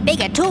need a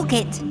bigger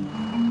toolkit.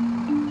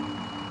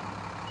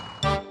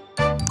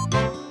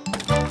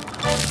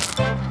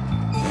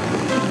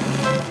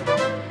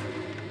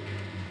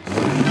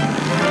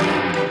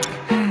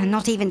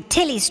 Not even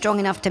Tilly's strong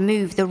enough to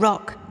move the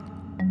rock.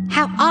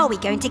 How are we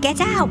going to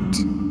get out?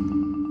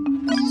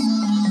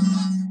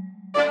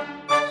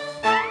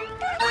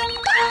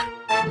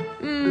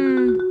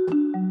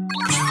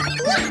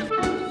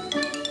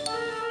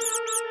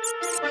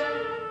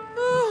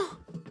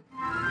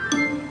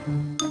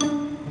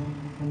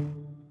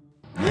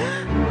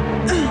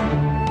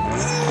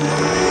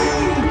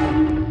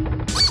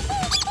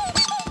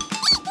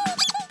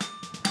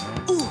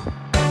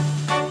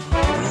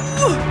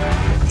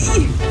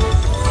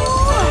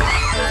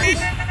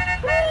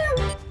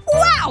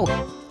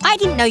 I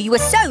didn't know you were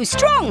so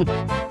strong!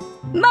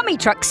 Mummy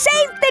Truck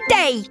saved the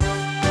day!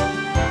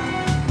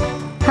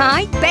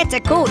 I'd better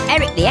call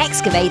Eric the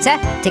excavator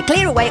to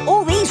clear away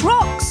all these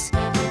rocks.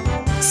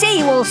 See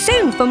you all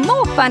soon for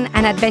more fun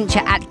and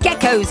adventure at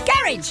Gecko's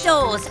garage.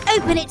 Doors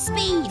open at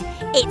speed.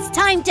 It's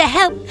time to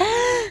help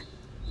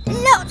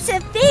lots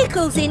of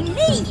vehicles in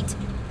need.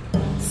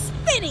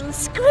 Spinning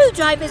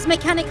screwdrivers,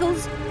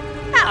 Mechanicals.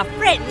 Our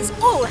friends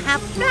all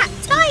have flat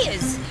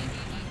tires.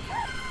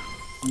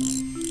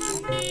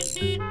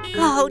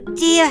 Oh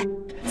dear,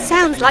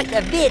 sounds like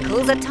the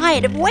vehicles are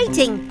tired of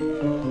waiting.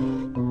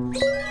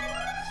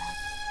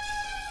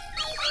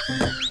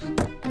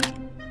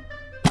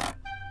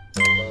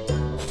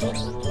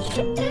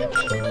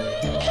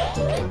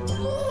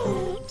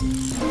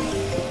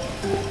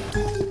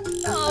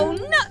 Oh,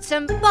 nuts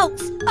and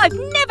bolts! I've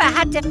never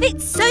had to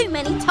fit so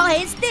many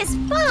tyres this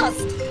fast.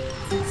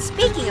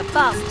 Speaking of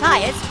fast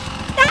tyres,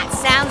 that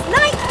sounds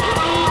like...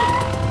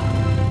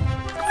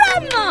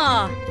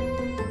 Grandma!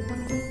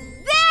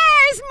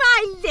 There's my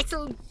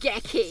little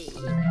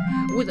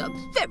Gecko, with a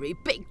very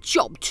big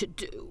job to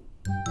do.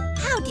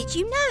 How did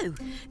you know?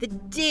 The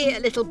dear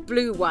little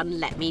blue one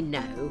let me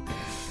know.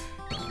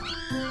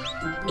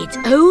 It's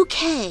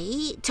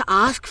okay to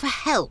ask for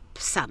help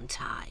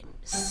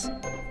sometimes.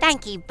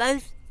 Thank you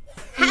both.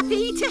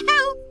 Happy to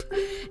help,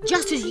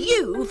 just as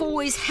you've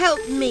always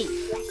helped me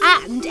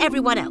and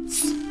everyone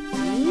else.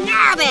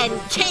 Now then,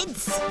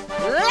 kids,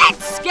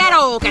 let's get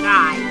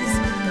organised.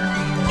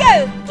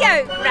 Go,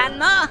 go,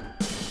 Grandma!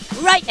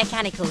 Right,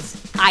 Mechanicals,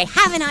 I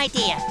have an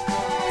idea.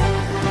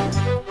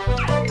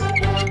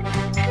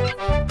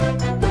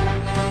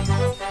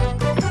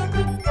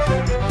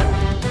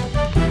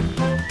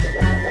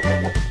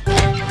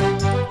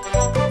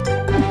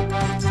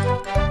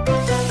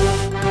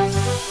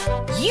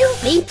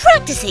 You've been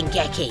practising,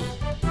 Gecko.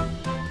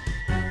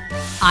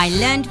 I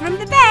learned from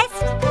the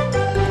best.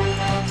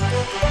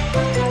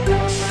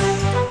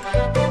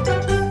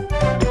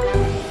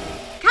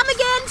 Come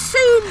again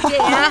soon,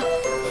 dear.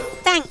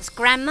 Thanks,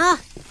 Grandma.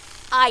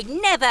 I'd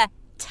never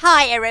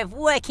tire of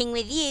working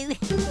with you.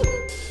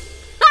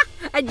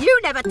 And you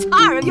never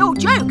tire of your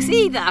jokes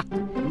either.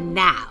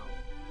 Now,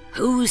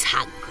 who's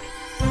hungry?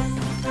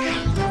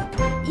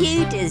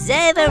 You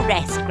deserve a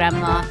rest,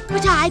 Grandma.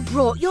 But I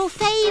brought your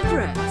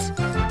favourite,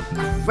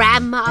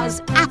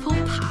 Grandma's apple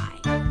pie.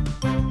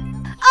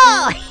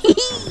 Oh,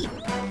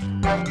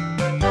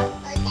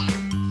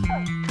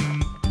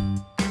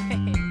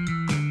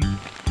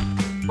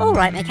 All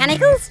right,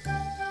 Mechanicals.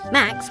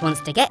 Max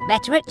wants to get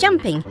better at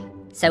jumping,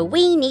 so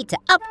we need to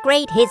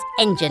upgrade his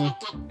engine.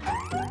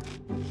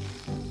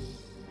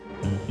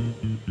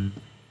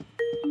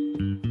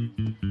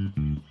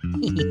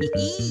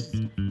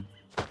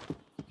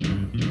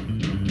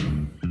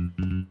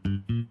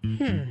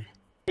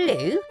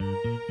 Blue,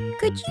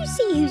 could you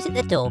see who's at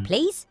the door,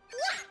 please?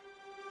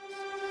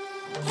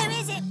 Who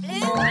is it,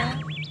 Blue?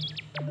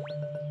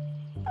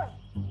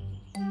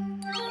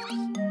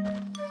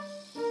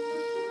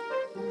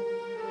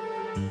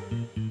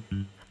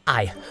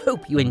 I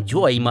hope you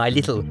enjoy my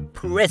little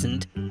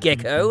present,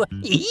 Gecko.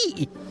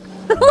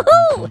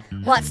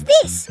 What's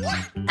this?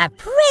 A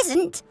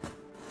present?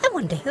 I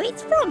wonder who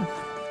it's from.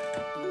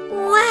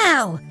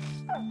 Wow!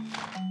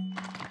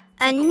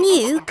 A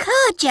new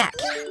car jack.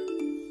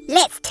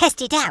 Let's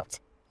test it out.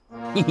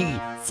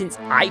 Since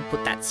I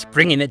put that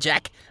spring in the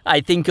jack, I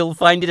think you'll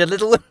find it a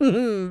little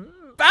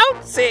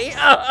bouncy.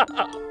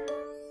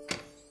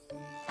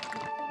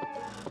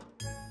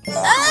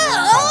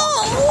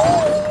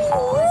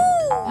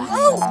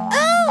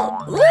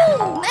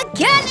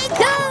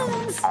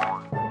 Mechanicals!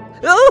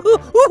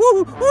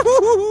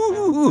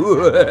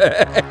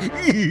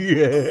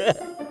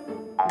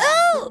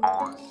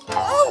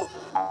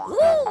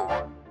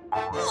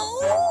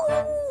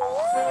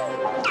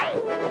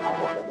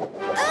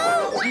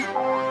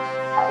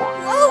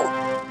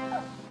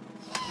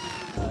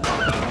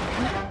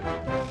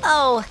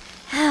 Oh,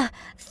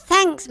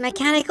 thanks,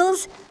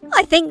 Mechanicals.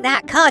 I think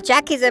that car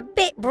jack is a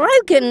bit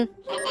broken.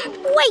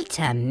 Wait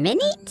a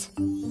minute.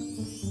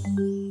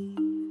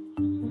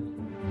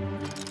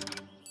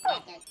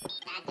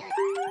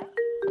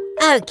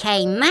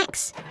 Okay,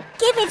 Max,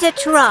 give it a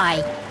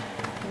try.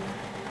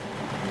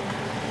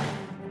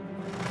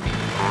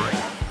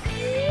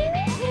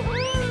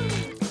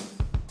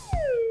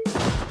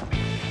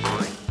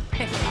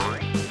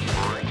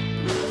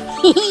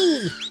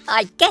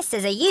 I guess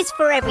there's a use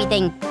for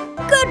everything.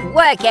 Good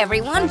work,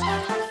 everyone.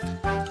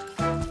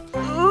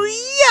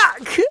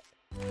 Yuck!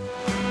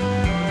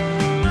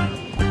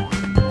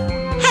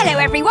 Hello,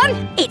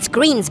 everyone. It's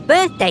Green's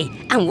birthday,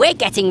 and we're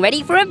getting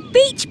ready for a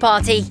beach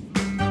party.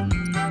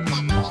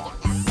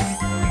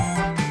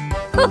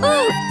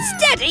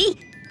 Steady!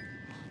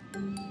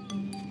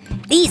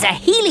 These are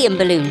helium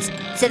balloons,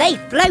 so they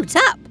float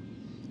up.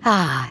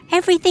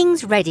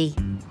 Everything's ready.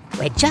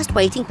 We're just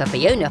waiting for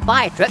Fiona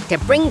Fire Truck to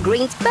bring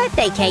Green's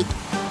birthday cake.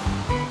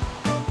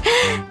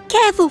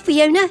 Careful,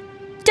 Fiona.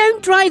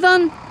 Don't drive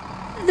on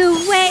the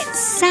wet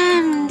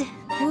sand.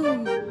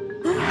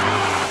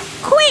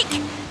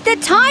 Quick! The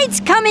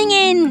tide's coming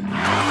in.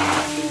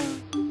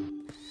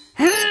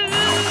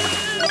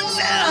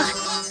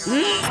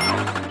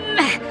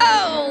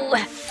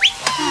 Oh!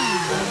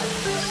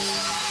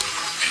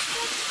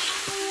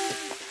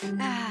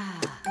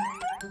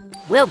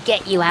 We'll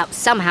get you out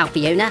somehow,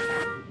 Fiona.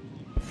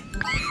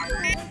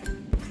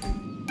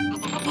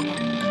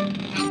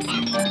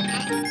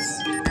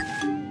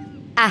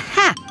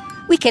 Aha!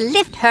 We can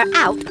lift her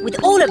out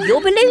with all of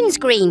your balloons,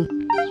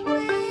 Green.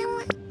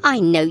 I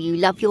know you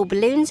love your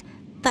balloons,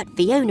 But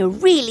Fiona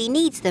really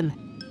needs them.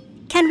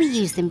 Can we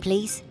use them,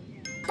 please?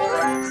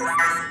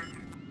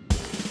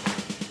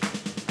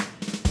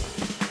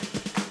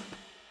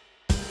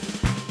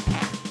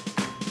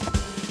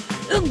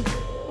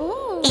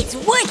 It's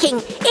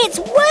working! It's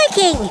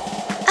working!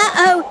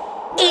 Uh-oh!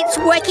 It's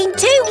working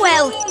too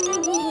well!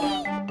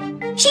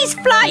 She's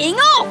flying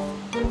off!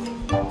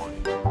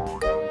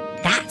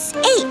 That's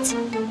it!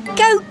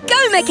 Go,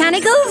 go,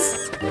 Mechanicals!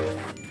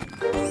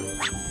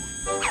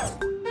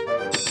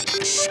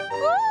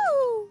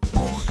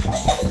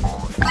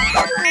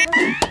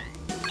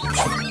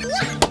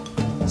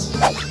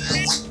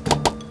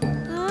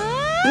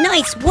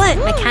 Nice work,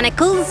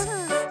 Mechanicals!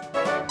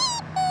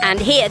 And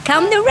here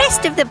come the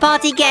rest of the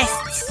party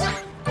guests.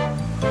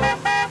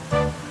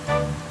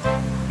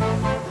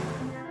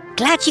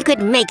 Glad you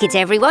could make it,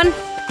 everyone.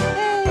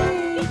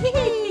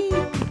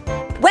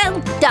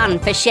 Well done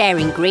for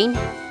sharing, Green.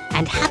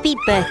 And happy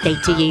birthday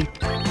to you.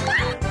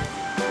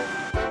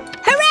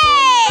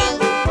 Hooray!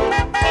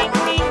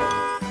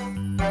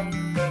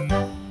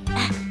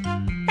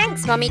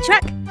 Thanks, Mummy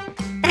Truck.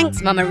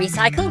 Thanks, Mama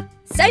Recycle.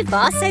 So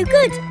far, so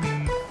good.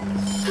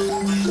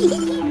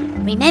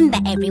 Remember,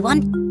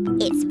 everyone,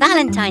 it's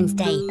Valentine's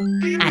Day,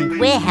 and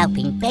we're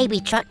helping Baby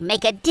Truck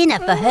make a dinner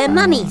for her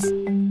mummies.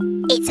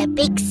 It's a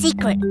big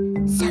secret,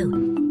 so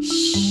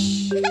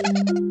shh.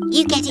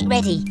 You get it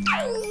ready.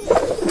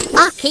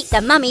 I'll keep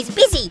the mummies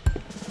busy.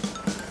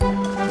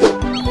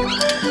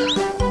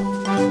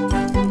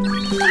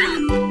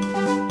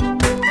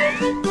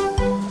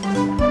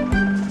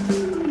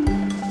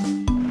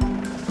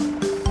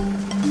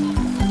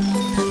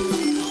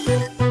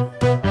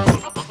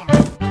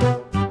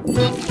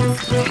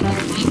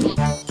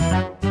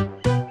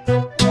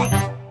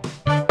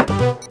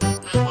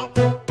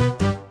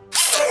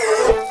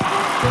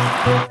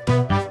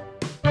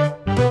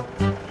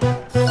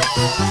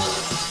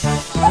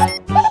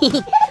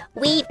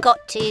 We've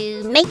got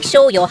to make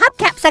sure your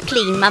hubcaps are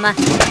clean, Mama.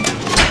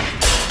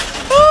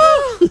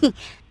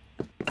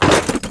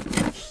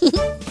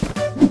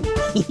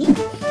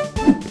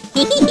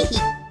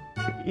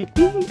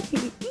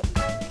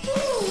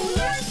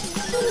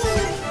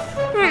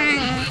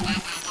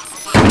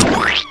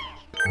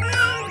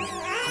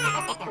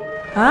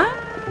 Huh?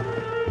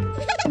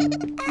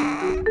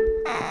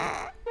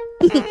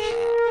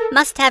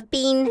 Must have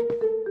been,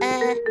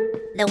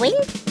 the wind?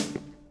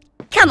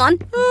 Come on,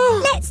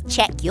 let's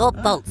check your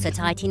bolts are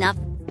tight enough.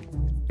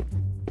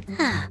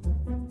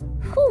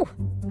 Whew.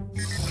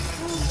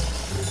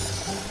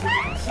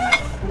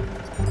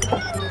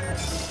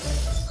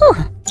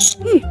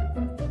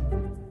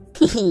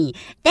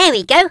 There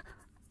we go.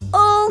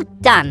 All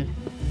done.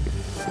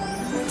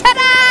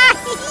 Ta-da!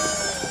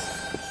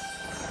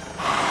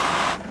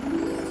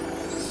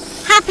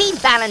 Happy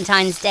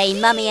Valentine's Day,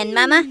 Mummy and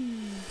Mama.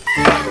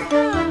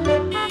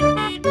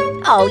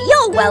 Oh,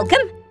 you're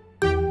welcome.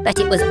 But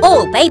it was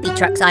all Baby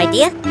Truck's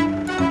idea.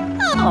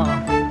 Oh.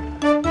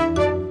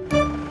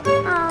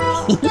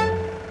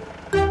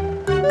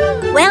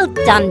 Well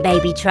done,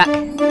 Baby Truck.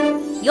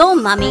 Your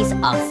mummies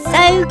are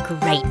so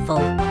grateful.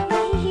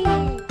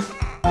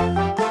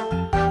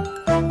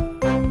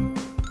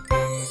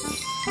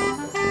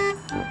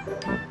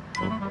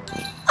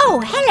 Oh,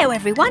 hello,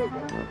 everyone.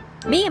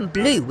 Me and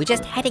Blue were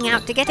just heading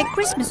out to get a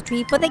Christmas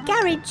tree for the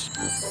garage.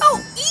 Oh,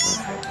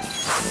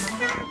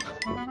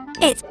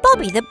 it's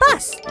Bobby the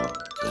bus.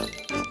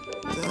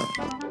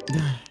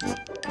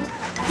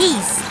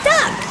 He's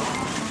stuck!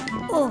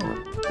 Oh.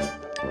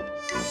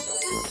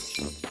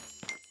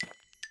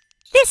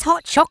 This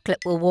hot chocolate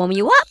will warm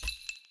you up.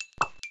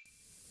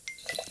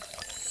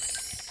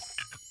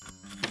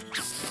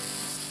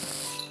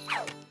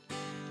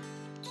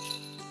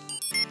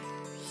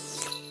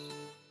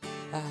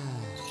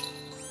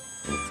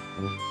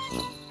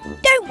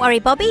 Don't worry,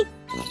 Bobby.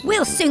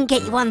 We'll soon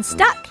get you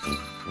unstuck.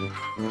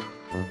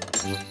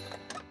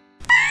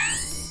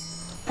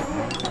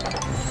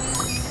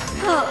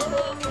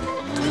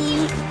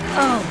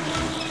 Oh,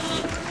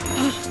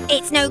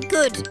 it's no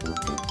good.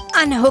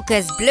 Unhook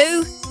us,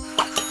 Blue.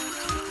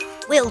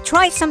 We'll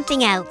try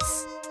something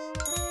else.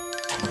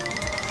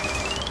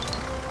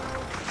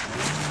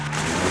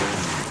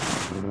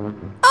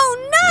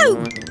 Oh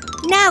no!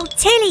 Now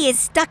Tilly is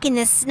stuck in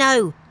the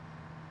snow.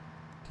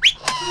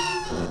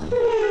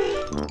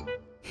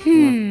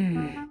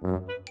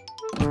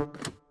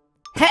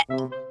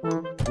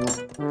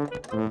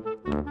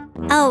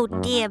 Oh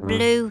dear,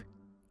 Blue.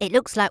 It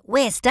looks like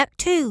we're stuck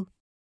too.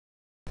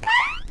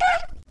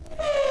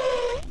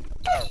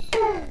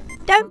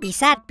 Don't be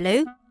sad,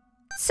 Blue.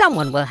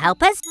 Someone will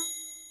help us.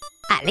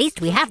 At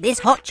least we have this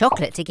hot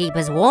chocolate to keep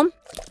us warm.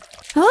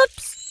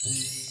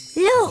 Oops!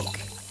 Look!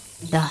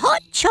 The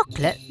hot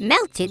chocolate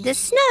melted the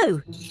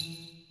snow.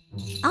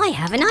 I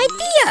have an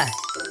idea.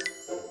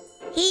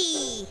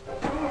 Hee!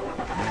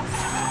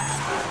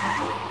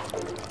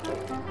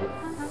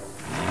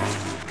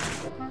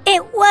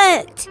 It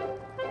worked!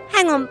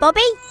 Hang on,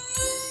 Bobby.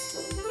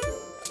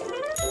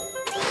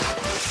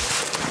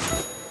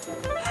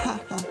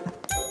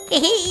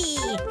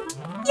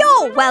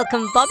 You're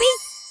welcome, Bobby.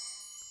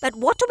 But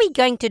what are we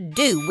going to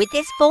do with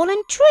this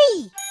fallen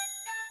tree?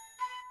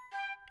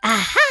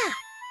 Aha!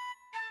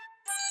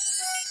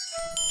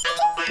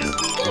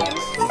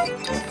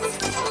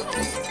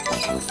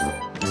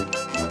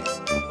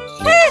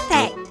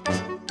 Perfect!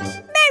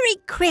 Merry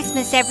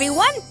Christmas,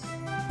 everyone!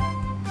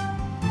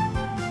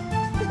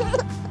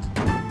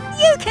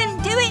 You can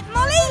do it,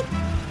 Molly!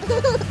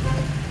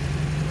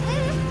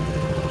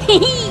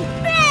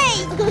 Hooray!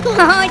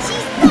 Oh,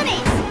 she's got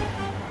it!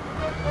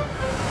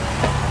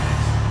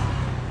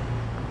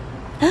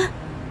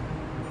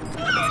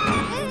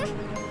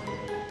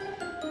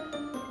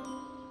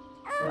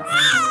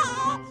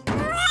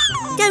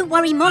 Don't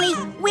worry, Molly.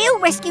 We'll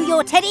rescue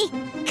your teddy.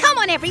 Come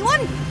on,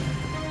 everyone.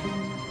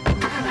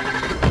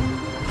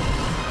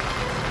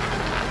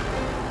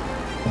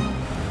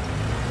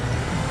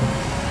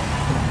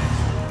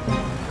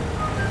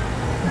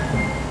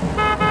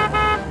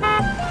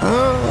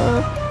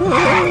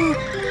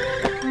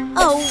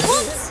 Oh,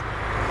 whoops!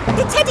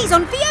 The teddy's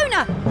on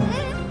Fiona.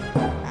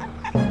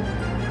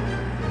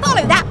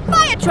 Follow that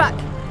fire truck.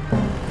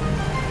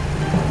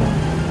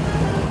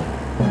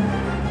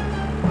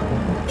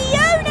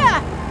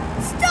 Fiona!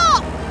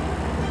 Stop!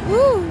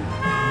 Ooh,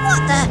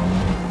 what the?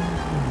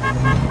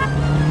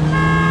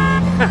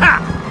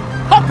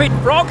 Hop it,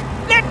 Frog!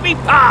 Let me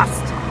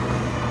past!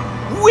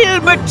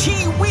 Wilma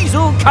T.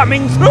 Weasel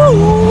coming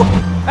through!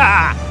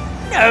 Ah,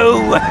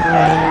 no!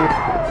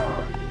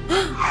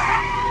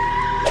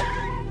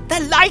 The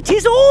light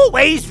is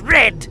always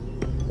red!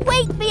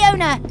 Wait,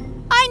 Fiona!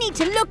 I need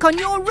to look on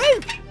your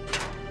roof!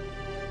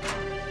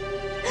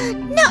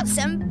 Nuts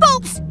and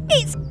bolts!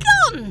 It's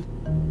gone!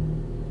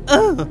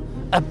 Oh,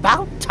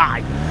 about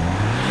time.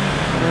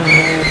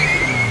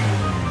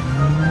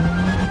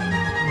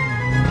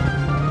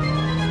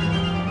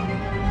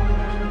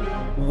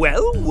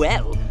 Well,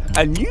 well,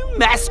 a new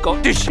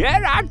mascot to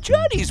share our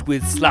journeys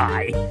with,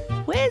 Sly.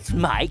 Where's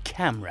my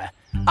camera?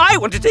 I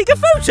want to take a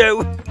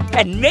photo.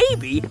 And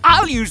maybe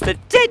I'll use the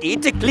teddy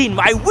to clean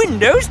my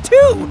windows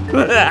too.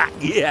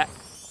 Yeah.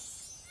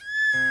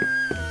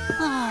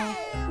 Oh,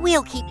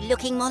 we'll keep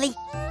looking, Molly.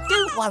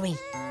 Don't worry.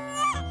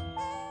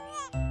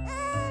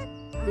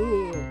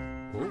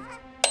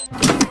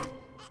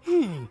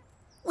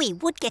 We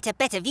would get a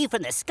better view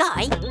from the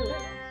sky.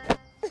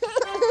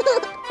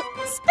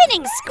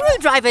 Spinning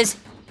screwdrivers!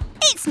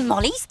 It's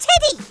Molly's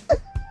teddy!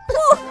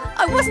 Oh,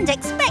 I wasn't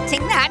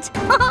expecting that.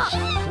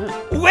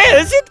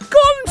 Where's it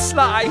gone,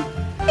 Sly?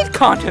 It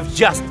can't have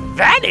just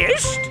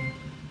vanished.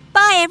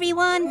 Bye,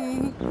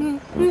 everyone.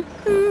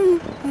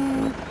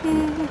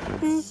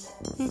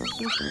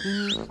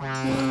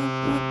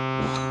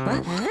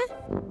 Huh?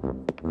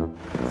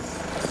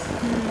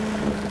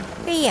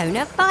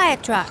 Fiona fire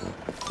truck.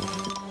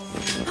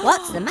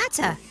 What's the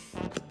matter?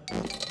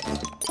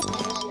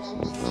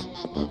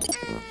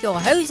 Your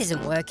hose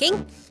isn't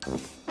working.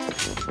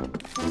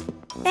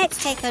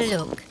 Let's take a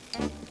look.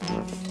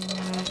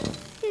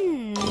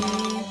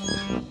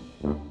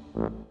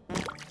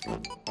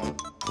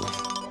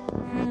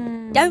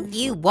 Don't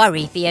you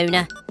worry,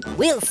 Fiona.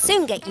 We'll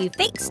soon get you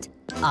fixed.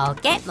 I'll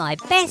get my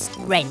best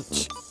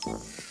wrench.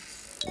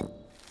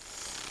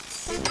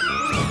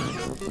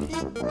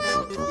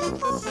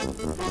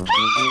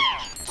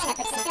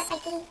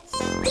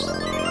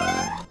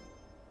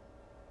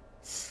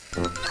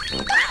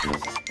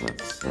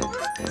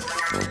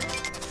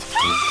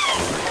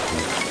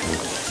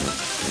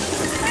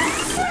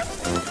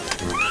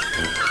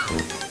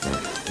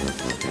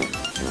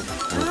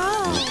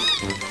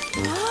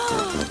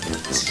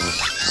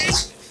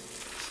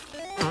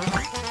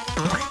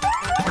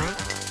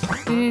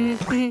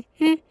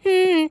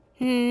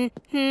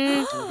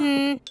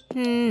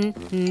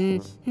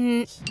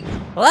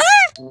 What?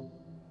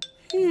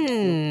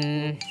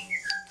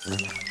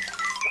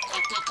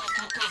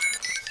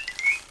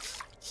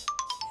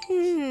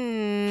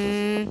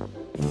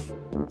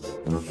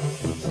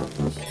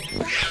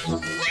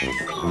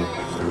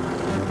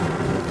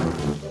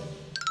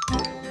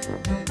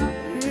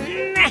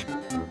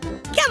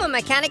 Come on,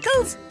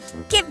 mechanicals.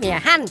 Give me a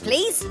hand,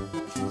 please.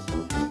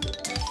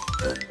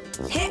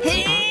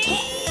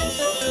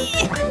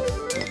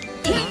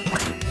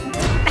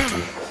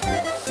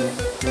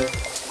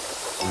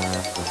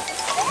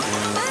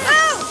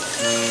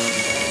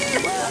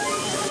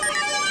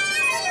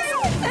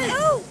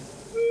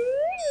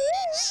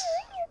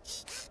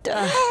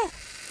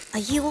 Are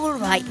you all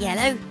right,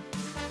 Yellow?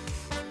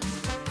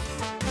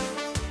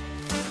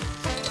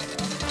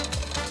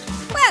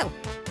 Well,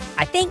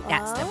 I think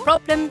that's the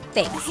problem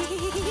fixed.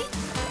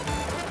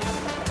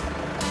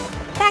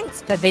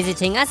 Thanks for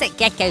visiting us at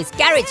Gecko's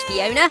garage,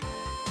 Fiona.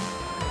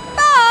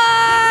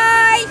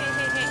 Bye!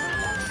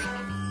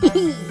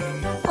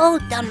 All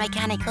done,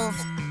 mechanicals.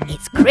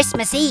 It's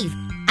Christmas Eve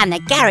and the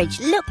garage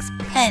looks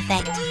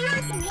perfect.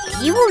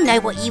 Do you all know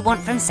what you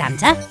want from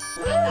Santa?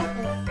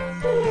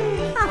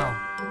 Oh,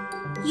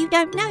 you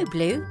don't know,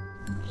 Blue?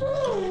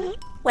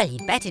 Well,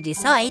 you'd better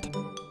decide.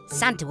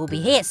 Santa will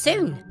be here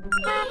soon.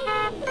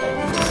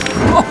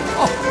 Oh,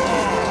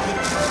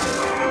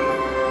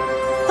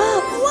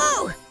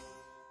 whoa!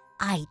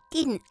 I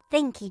didn't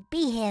think he'd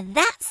be here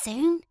that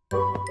soon.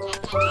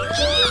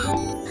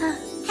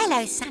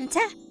 Hello,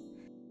 Santa.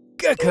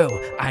 Gecko,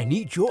 I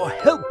need your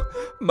help.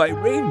 My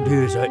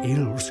reindeers are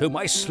ill, so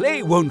my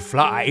sleigh won't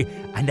fly,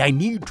 and I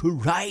need to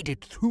ride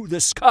it through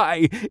the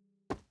sky.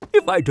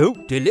 If I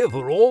don't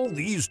deliver all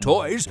these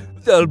toys,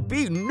 there'll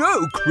be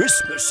no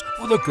Christmas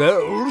for the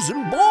girls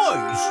and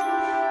boys.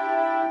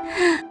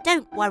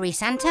 Don't worry,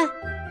 Santa.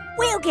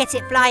 We'll get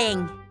it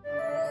flying.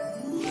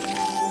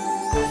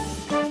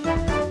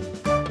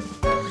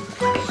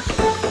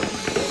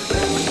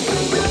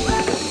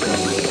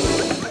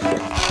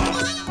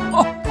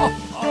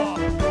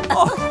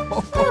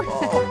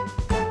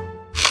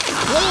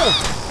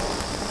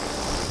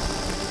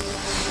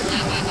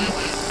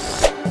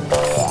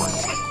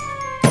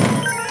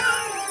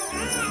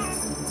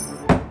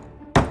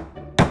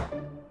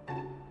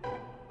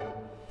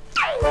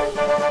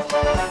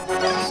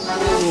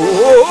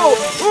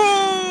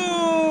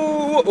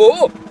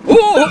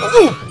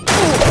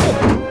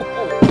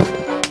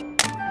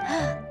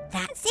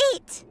 That's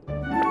it.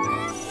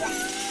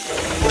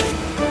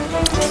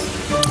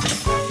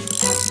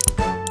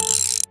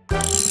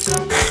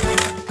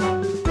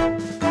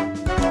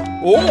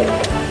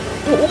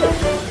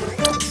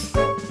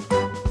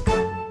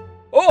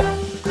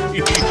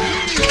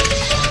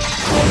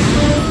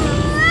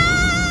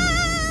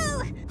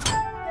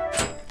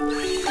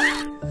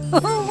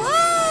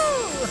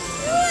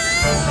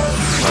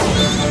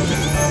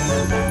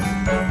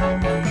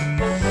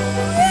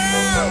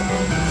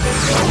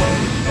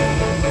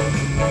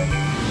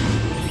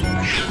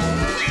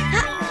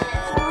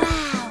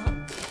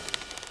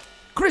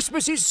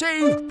 Christmas is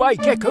saved by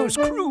Gecko's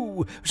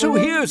crew, so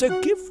here's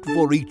a gift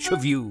for each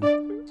of you.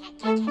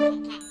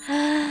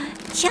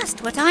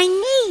 Just what I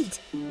need.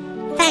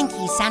 Thank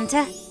you,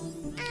 Santa.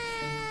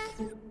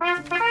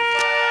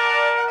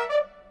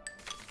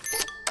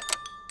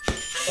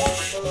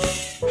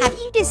 Have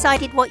you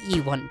decided what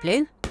you want,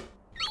 Blue?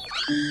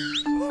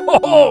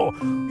 Oh,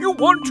 you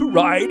want to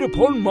ride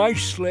upon my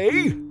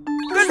sleigh?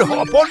 Then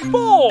hop on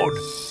board.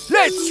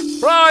 Let's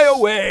fly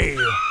away.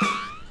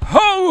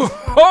 Ho,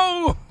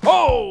 ho,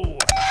 ho!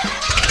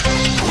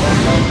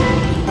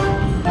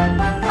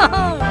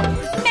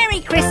 Oh,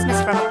 Merry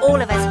Christmas from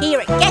all of us here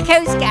at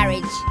Gecko's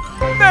Garage.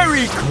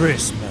 Merry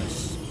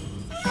Christmas.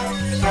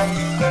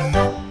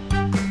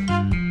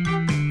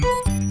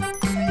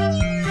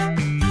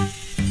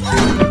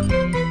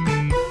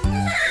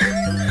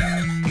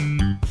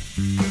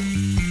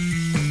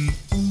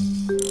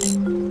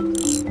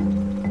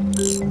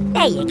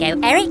 There you go,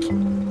 Eric.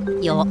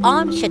 Your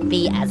arm should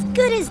be as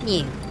good as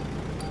new.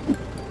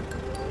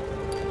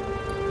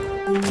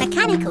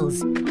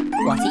 Mechanicals,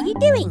 what are you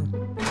doing?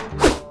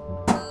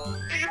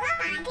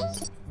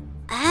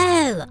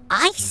 Oh,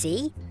 I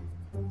see.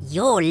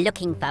 You're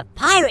looking for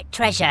pirate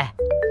treasure.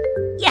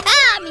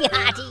 Yaha, me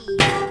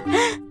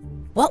hearty!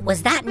 What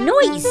was that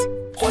noise?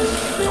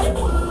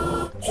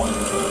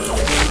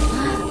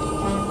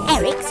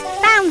 Eric's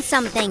found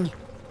something.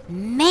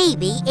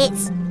 Maybe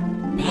it's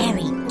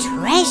buried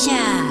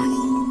treasure.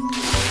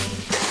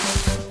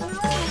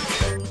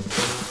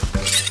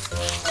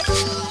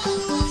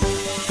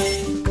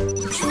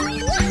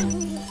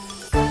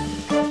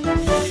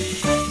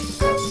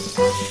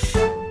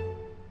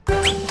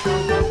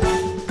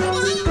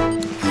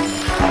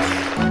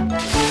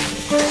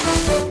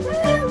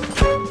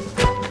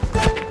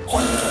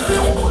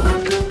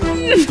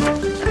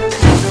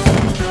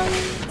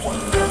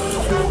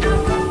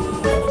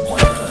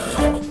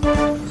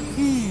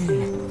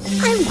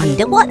 I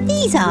wonder what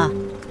these are.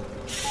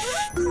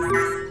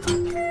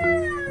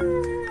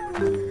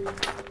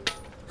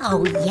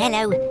 Oh,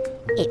 yellow.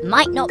 It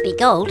might not be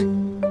gold,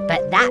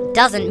 but that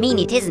doesn't mean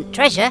it isn't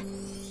treasure.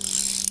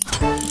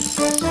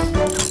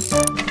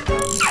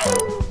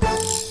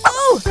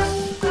 Oh!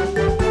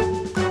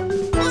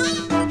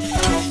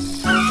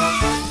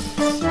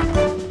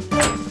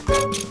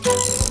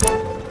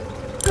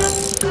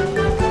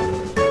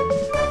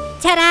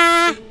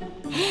 Ta-da!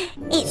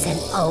 It's an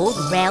old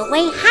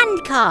railway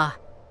handcar.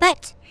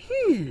 But,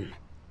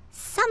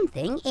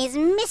 something is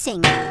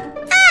missing.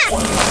 Ah!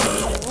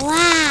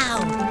 Wow!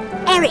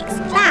 Eric's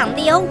found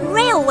the old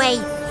railway.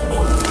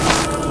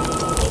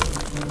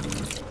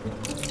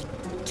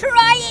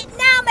 Try it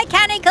now,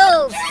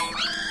 mechanicals!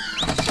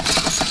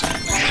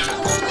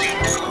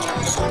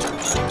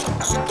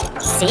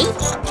 See?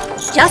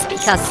 Just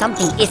because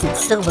something isn't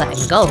silver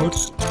and gold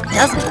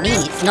doesn't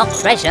mean it's not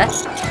treasure.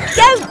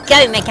 Go,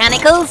 go,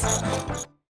 mechanicals!